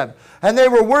capsize them. And they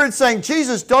were worried, saying,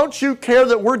 Jesus, don't you care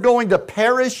that we're going to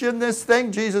perish in this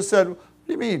thing? Jesus said, what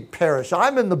do you mean perish?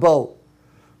 I'm in the boat.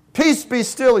 Peace be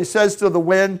still, he says to the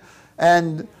wind.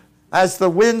 And as the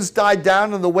winds died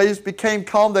down and the waves became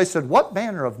calm, they said, what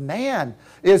manner of man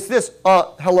is this?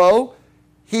 Hello?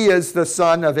 He is the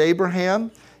son of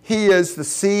Abraham. He is the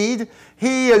seed.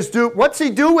 What's he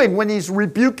doing when he's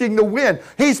rebuking the wind?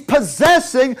 He's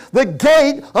possessing the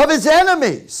gate of his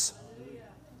enemies.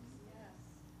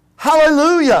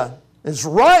 Hallelujah is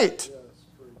right.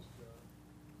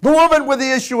 The woman with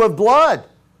the issue of blood.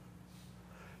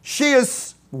 She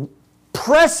is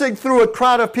pressing through a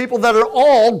crowd of people that are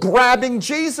all grabbing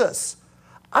Jesus.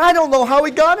 I don't know how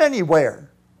he got anywhere.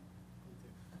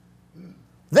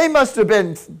 They must have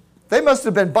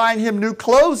been buying him new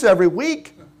clothes every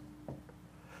week.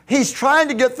 He's trying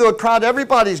to get through a crowd.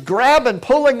 Everybody's grabbing,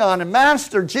 pulling on him.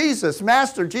 Master Jesus,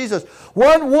 Master Jesus.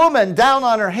 One woman down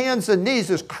on her hands and knees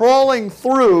is crawling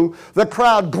through the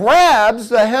crowd, grabs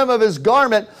the hem of his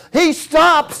garment. He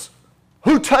stops.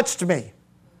 Who touched me?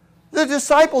 The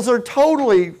disciples are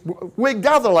totally wigged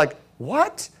out. They're like,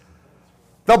 what?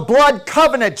 The blood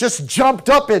covenant just jumped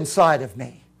up inside of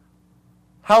me.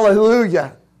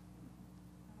 Hallelujah.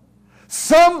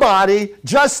 Somebody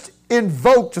just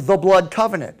invoked the blood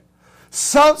covenant.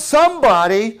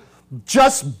 Somebody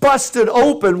just busted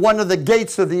open one of the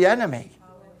gates of the enemy.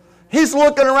 He's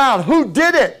looking around. Who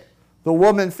did it? The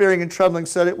woman, fearing and trembling,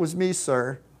 said, it was me,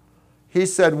 sir. He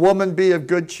said, woman, be of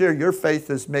good cheer. Your faith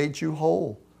has made you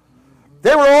whole.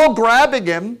 They were all grabbing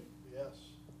him. Yes.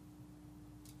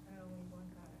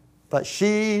 But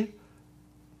she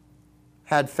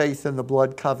had faith in the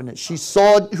blood covenant. She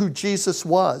saw who Jesus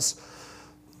was.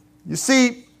 You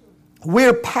see,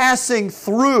 we're passing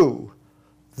through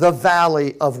the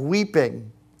valley of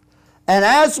weeping. And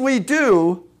as we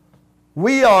do,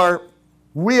 we are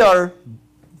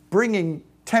bringing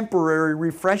temporary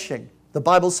refreshing. The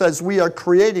Bible says we are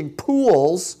creating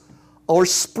pools or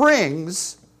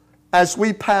springs as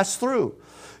we pass through.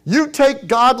 You take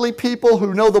godly people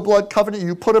who know the blood covenant,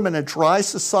 you put them in a dry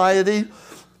society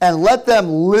and let them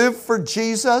live for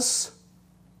Jesus,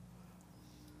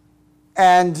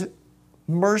 and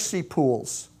mercy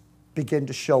pools begin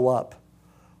to show up.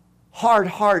 Hard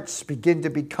hearts begin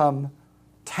to become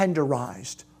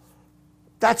tenderized.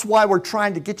 That's why we're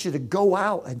trying to get you to go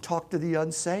out and talk to the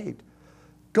unsaved.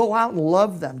 Go out and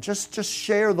love them. Just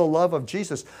share the love of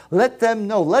Jesus. Let them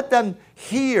know. Let them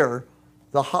hear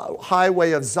the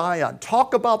highway of Zion.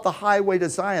 Talk about the highway to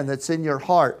Zion that's in your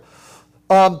heart.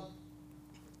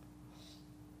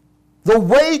 The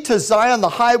way to Zion, the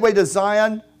highway to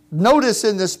Zion, notice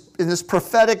in this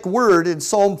prophetic word in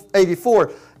Psalm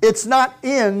 84, it's not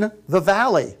in the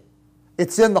valley.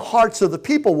 It's in the hearts of the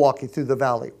people walking through the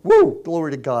valley. Woo!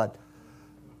 Glory to God.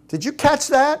 Did you catch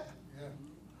that? Yeah.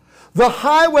 The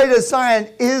highway to Zion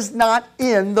is not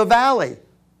in the valley.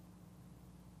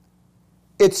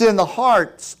 It's in the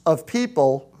hearts of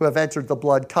people who have entered the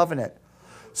blood covenant.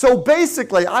 So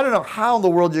basically, I don't know how in the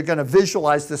world you're going to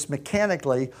visualize this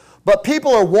mechanically, but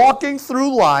people are walking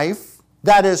through life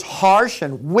that is harsh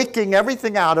and wicking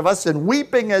everything out of us and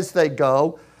weeping as they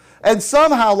go, and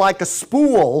somehow like a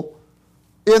spool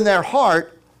in their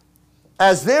heart,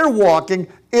 as they're walking,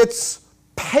 it's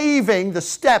paving the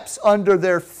steps under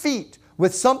their feet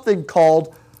with something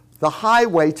called the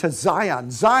highway to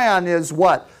Zion. Zion is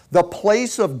what? The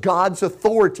place of God's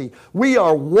authority. We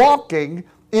are walking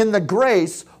in the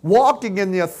grace, walking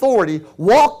in the authority,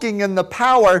 walking in the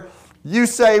power. You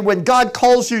say when God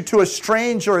calls you to a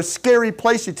strange or a scary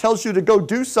place, He tells you to go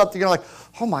do something, you're like,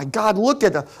 oh my God, look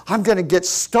at I'm going to get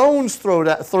stones thrown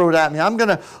at me.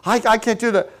 I can't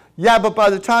do that. Yeah, but by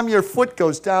the time your foot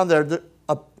goes down there,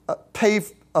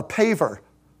 a paver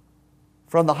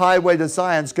from the highway to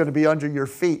Zion is going to be under your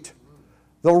feet.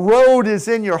 The road is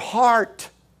in your heart.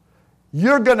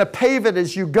 You're going to pave it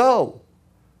as you go.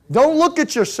 Don't look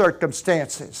at your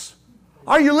circumstances.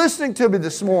 Are you listening to me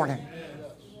this morning?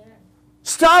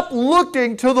 Stop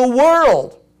looking to the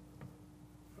world.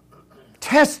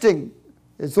 Testing.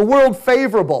 Is the world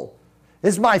favorable?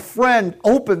 Is my friend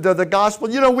open to the gospel?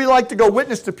 You know, we like to go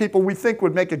witness to people we think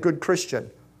would make a good Christian.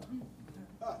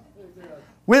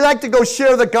 We like to go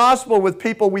share the gospel with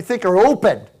people we think are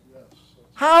open.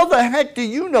 How the heck do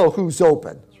you know who's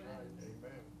open?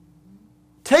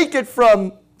 Take it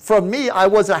from me, I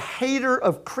was a hater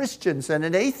of Christians and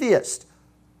an atheist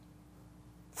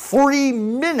 3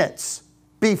 minutes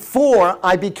before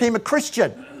I became a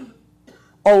Christian.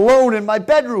 Alone in my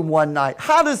bedroom one night.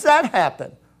 How does that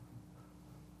happen?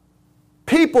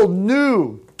 People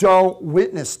knew, don't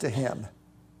witness to him.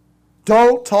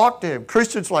 Don't talk to him.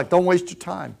 Christians are like, don't waste your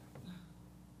time.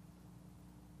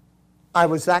 I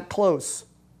was that close.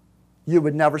 You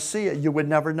would never see it. You would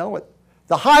never know it.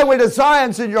 The highway to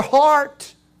Zion's in your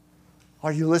heart.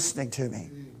 Are you listening to me?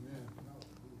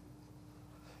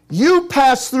 You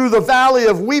pass through the valley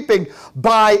of weeping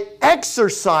by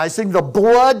exercising the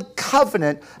blood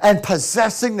covenant and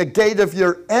possessing the gate of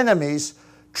your enemies,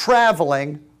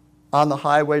 traveling on the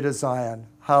highway to Zion.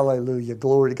 Hallelujah.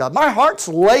 Glory to God. My heart's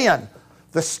laying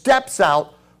the steps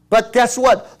out, but guess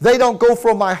what? They don't go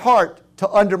from my heart to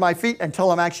under my feet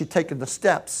until I'm actually taking the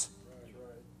steps.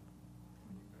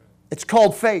 It's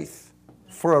called faith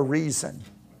for a reason.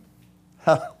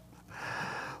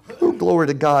 Oh, glory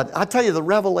to God. I tell you, the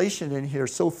revelation in here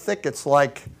is so thick, it's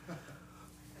like,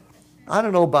 I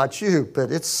don't know about you, but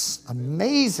it's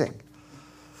amazing.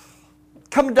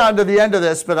 Coming down to the end of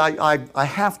this, but I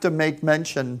have to make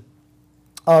mention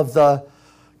of the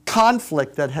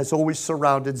conflict that has always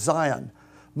surrounded Zion.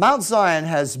 Mount Zion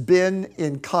has been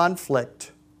in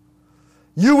conflict.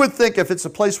 You would think if it's a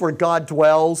place where God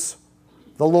dwells,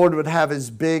 the Lord would have His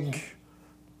big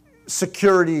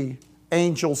security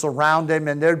angels around Him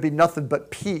and there'd be nothing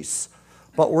but peace.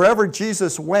 But wherever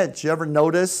Jesus went, you ever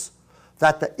notice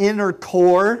that the inner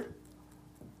core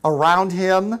around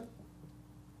Him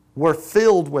were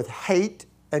filled with hate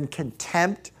and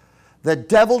contempt? The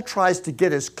devil tries to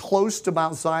get as close to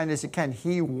Mount Zion as he can.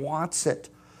 He wants it.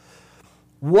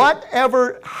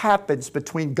 Whatever happens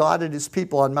between God and His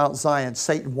people on Mount Zion,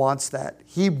 Satan wants that.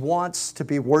 He wants to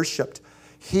be worshiped.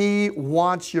 He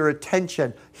wants your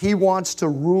attention. He wants to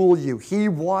rule you. He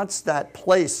wants that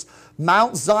place.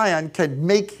 Mount Zion can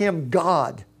make him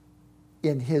God.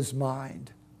 in his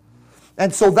mind.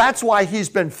 And so that's why he's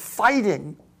been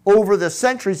fighting over the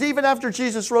centuries, even after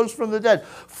Jesus rose from the dead,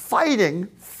 fighting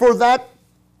for that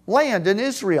land in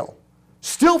Israel,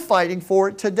 still fighting for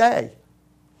it today.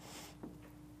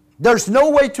 There's no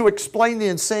way to explain the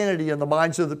insanity in the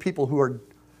minds of the people who are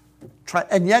trying,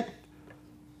 and yet,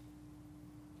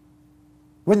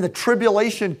 when the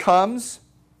tribulation comes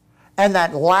and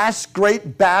that last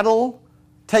great battle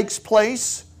takes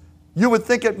place, you would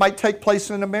think it might take place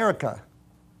in America.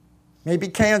 Maybe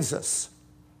Kansas,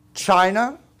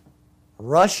 China,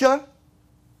 Russia,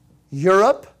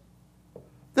 Europe.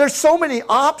 There's so many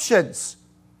options.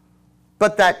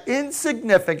 But that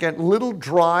insignificant little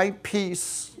dry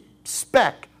piece,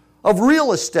 speck of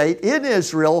real estate in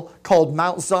Israel called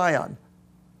Mount Zion,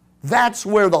 that's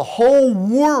where the whole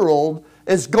world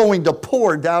is going to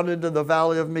pour down into the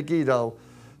valley of Megiddo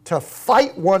to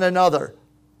fight one another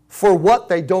for what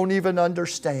they don't even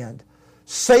understand.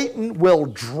 Satan will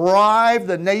drive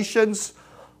the nations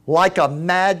like a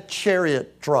mad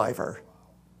chariot driver.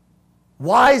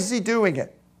 Why is he doing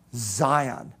it?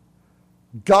 Zion.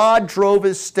 God drove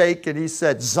his stake and he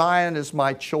said, Zion is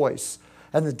my choice.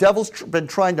 And the devil's been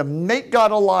trying to make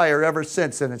God a liar ever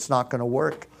since, and it's not going to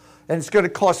work. And it's going to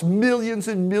cost millions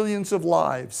and millions of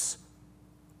lives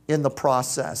in the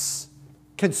process.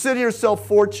 Consider yourself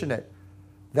fortunate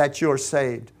that you're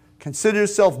saved. Consider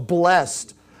yourself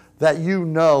blessed that you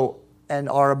know and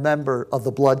are a member of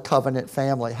the blood covenant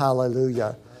family.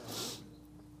 Hallelujah.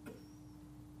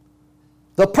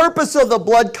 The purpose of the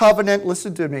blood covenant,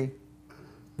 listen to me.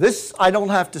 This I don't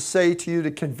have to say to you to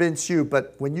convince you,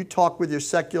 but when you talk with your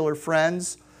secular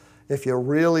friends, if you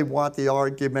really want the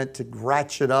argument to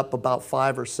ratchet up about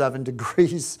 5 or 7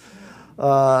 degrees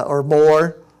or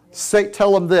more,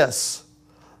 tell them this.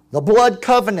 The blood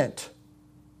covenant,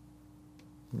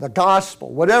 the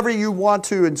gospel, whatever you want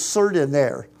to insert in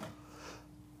there,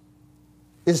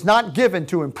 is not given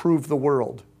to improve the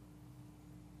world.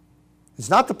 It's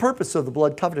not the purpose of the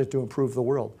blood covenant to improve the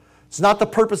world. It's not the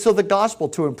purpose of the gospel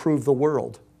to improve the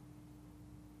world.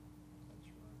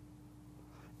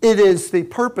 It is the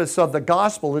purpose of the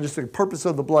gospel, it is the purpose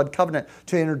of the blood covenant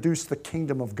to introduce the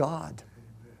kingdom of God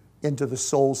into the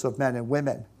souls of men and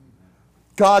women.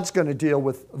 God's going to deal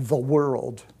with the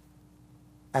world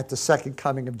at the second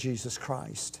coming of Jesus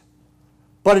Christ.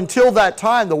 But until that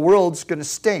time, the world's going to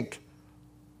stink,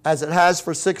 as it has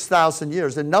for 6,000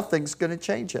 years, and nothing's going to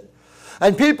change it.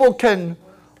 And people can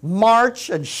march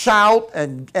and shout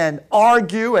and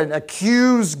argue and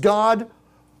accuse God.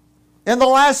 In the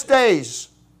last days,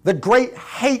 the great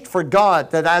hate for God,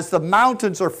 that as the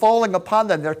mountains are falling upon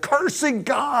them, they're cursing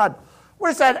God.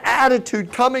 Where's that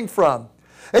attitude coming from?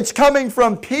 It's coming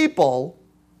from people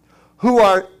who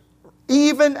are,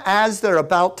 even as they're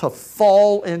about to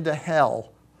fall into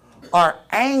hell, are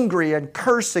angry and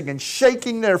cursing and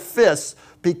shaking their fists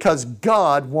because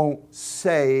God won't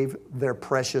save their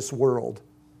precious world.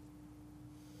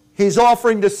 He's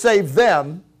offering to save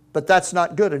them, but that's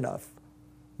not good enough.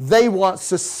 They want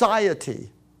society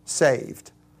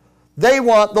saved. They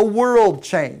want the world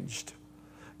changed.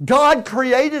 God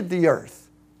created the earth.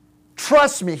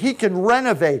 Trust me, He can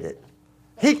renovate it.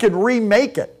 He can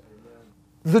remake it.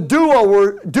 The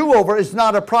do-over is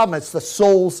not a problem. It's the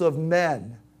souls of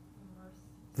men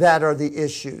that are the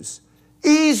issues.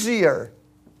 Easier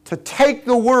to take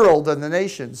the world and the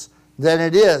nations than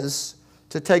it is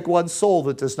to take one soul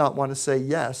that does not want to say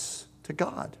yes to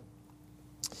God.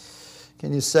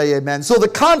 Can you say amen? So the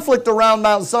conflict around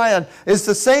Mount Zion is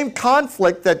the same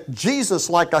conflict that Jesus,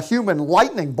 like a human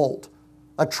lightning bolt,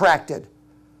 attracted.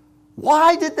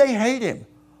 Why did they hate Him?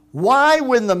 Why,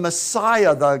 when the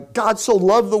Messiah, the God so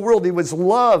loved the world, He was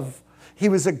love, He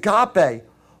was agape,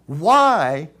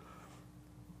 why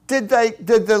did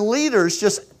the leaders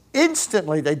just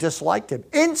instantly, they disliked Him.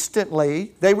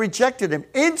 Instantly, they rejected Him.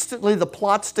 Instantly, the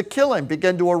plots to kill Him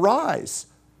began to arise.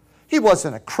 He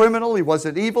wasn't a criminal. He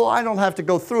wasn't evil. I don't have to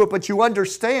go through it, but you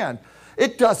understand.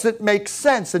 It doesn't make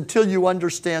sense until you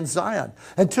understand Zion,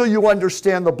 until you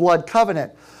understand the blood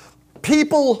covenant.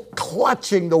 People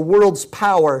clutching the world's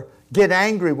power get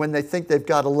angry when they think they've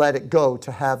got to let it go to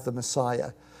have the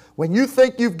Messiah. When you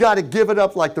think you've got to give it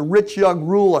up like the rich young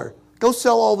ruler, go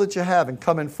sell all that you have and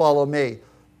come and follow me.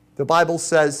 The Bible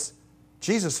says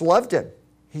Jesus loved him.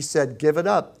 He said, give it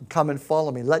up, come and follow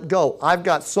me. Let go. I've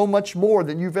got so much more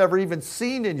than you've ever even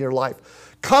seen in your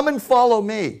life. Come and follow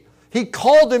me. He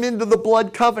called him into the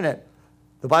blood covenant.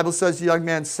 The Bible says the young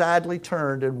man sadly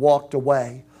turned and walked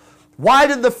away. Why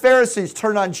did the Pharisees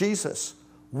turn on Jesus?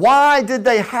 Why did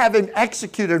they have him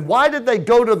executed? Why did they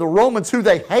go to the Romans, who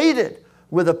they hated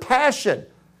with a passion,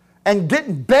 and get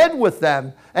in bed with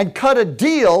them and cut a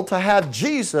deal to have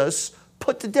Jesus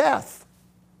put to death.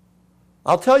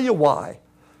 I'll tell you why.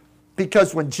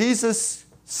 Because when Jesus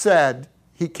said,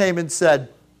 he came and said,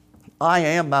 I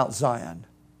am Mount Zion,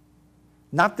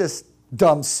 not this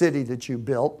dumb city that you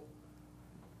built,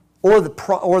 or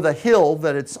the hill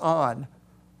that it's on.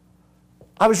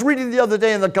 I was reading the other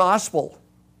day in the gospel,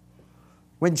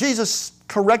 when Jesus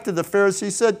corrected the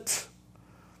Pharisees,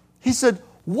 he said,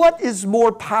 what is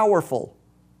more powerful,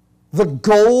 the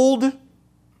gold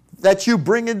that you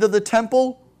bring into the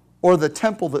temple, or the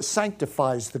temple that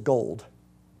sanctifies the gold?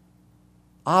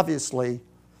 Obviously,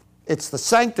 it's the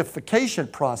sanctification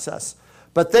process.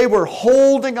 But they were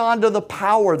holding on to the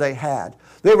power they had.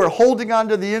 They were holding on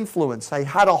to the influence. They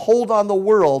had a hold on the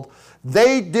world.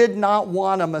 They did not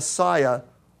want a Messiah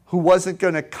who wasn't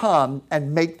going to come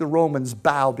and make the Romans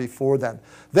bow before them.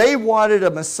 They wanted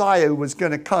a Messiah who was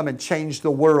going to come and change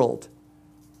the world.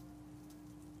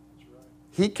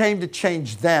 He came to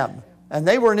change them. And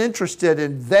they weren't interested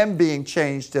in them being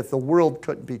changed if the world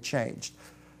couldn't be changed.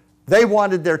 They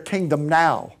wanted their kingdom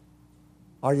now.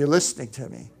 Are you listening to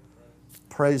me?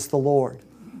 Praise the Lord.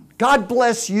 God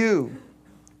bless you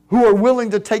who are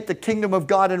willing to take the kingdom of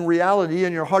God in reality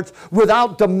in your hearts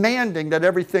without demanding that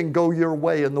everything go your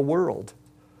way in the world.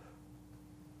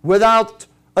 Without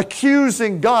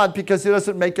accusing God because He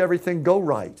doesn't make everything go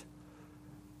right.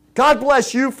 God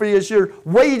bless you for as you're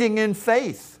waiting in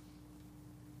faith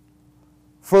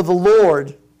for the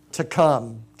Lord to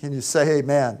come. Can you say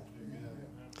amen? Amen.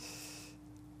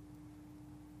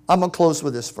 I'm going to close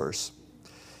with this verse.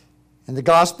 In the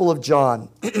Gospel of John,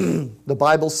 the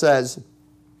Bible says,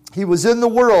 He was in the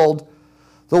world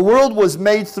was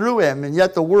made through Him, and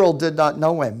yet the world did not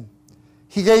know Him.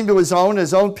 He came to His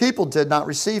own people did not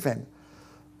receive Him.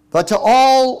 But to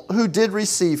all who did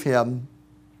receive Him,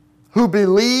 who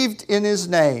believed in His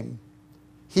name,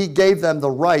 He gave them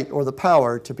the right or the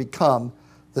power to become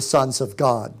the sons of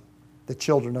God, the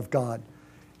children of God.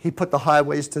 He put the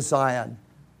highways to Zion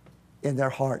in their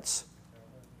hearts.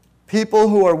 People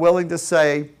who are willing to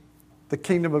say, the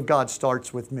kingdom of God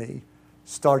starts with me,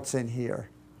 starts in here.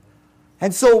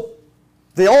 And so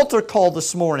the altar call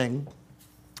this morning,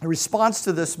 in response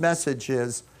to this message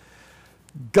is,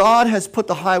 God has put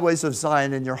the highways of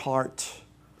Zion in your heart.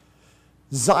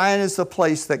 Zion is the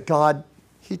place that God,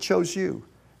 He chose you.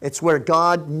 It's where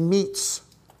God meets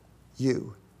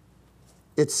you.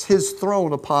 It's His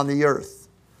throne upon the earth.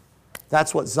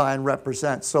 That's what Zion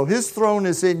represents. So His throne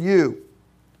is in you.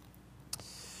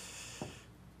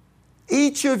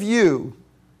 Each of you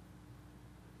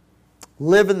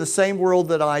live in the same world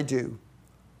that I do.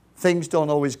 Things don't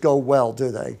always go well,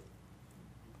 do they?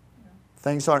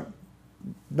 Things aren't,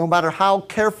 no matter how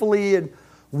carefully and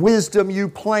wisdom you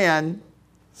plan,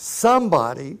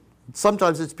 somebody,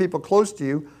 sometimes it's people close to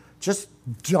you, just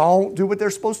don't do what they're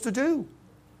supposed to do.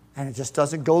 And it just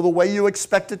doesn't go the way you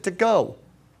expect it to go.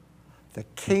 The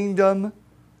kingdom,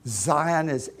 Zion,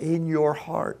 is in your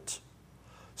heart.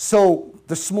 So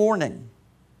this morning,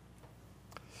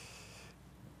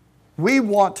 we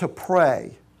want to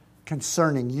pray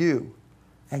concerning you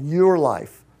and your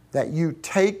life, that you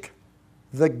take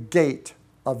the gate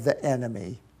of the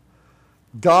enemy.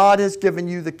 God has given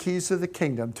you the keys of the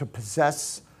kingdom to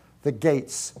possess the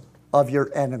gates of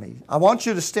your enemy. I want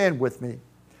you to stand with me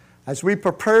as we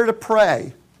prepare to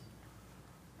pray.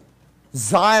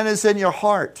 Zion is in your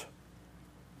heart.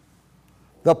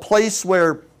 The place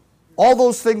where all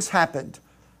those things happened.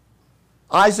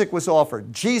 Isaac was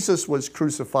offered. Jesus was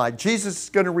crucified. Jesus is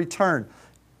going to return.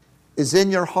 Is in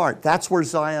your heart. That's where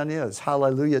Zion is.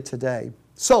 Hallelujah today.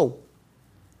 So,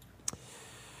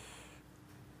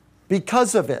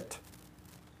 because of it,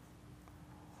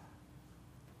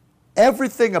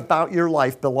 everything about your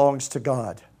life belongs to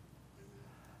God.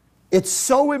 It's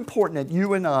so important that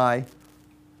you and I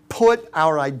put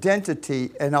our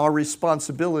identity and our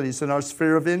responsibilities and our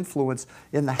sphere of influence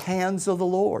in the hands of the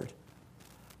Lord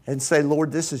and say,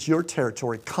 Lord, this is your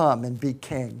territory. Come and be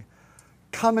king.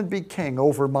 Come and be king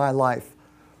over my life.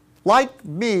 Like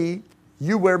me,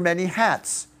 you wear many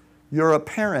hats. You're a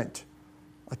parent,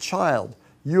 a child.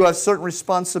 You have certain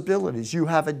responsibilities. You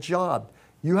have a job.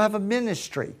 You have a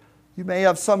ministry. You may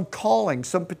have some calling,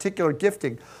 some particular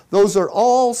gifting. Those are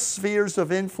all spheres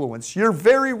of influence. Your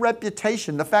very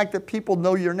reputation, the fact that people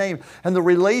know your name, and the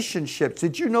relationships.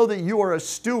 Did you know that you are a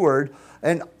steward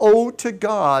and owe to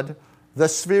God the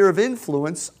sphere of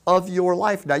influence of your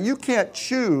life? Now, you can't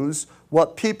choose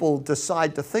what people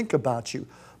decide to think about you,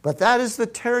 but that is the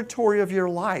territory of your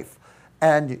life.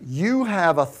 And you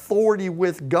have authority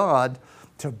with God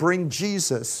to bring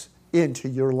Jesus into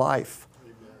your life.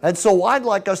 Amen. And so I'd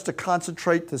like us to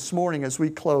concentrate this morning as we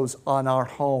close on our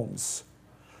homes.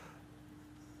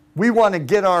 We want to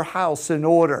get our house in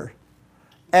order.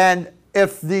 And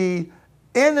if the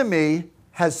enemy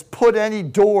has put any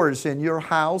doors in your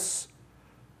house,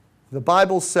 the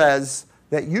Bible says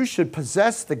that you should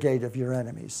possess the gate of your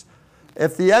enemies.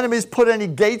 If the enemy's put any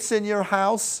gates in your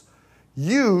house,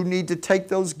 you need to take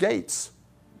those gates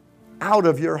out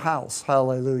of your house.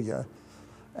 Hallelujah.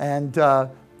 And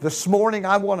this morning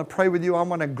I want to pray with you. I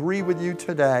want to agree with you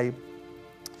today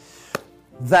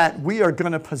that we are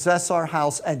going to possess our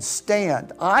house and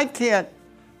stand. I can't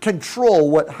control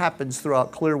what happens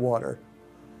throughout Clearwater,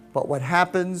 but what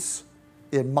happens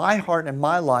in my heart and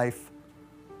my life,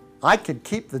 I can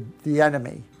keep the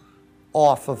enemy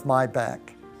off of my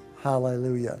back.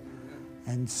 Hallelujah.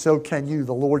 And so can you.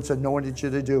 The Lord's anointed you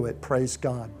to do it. Praise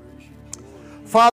God.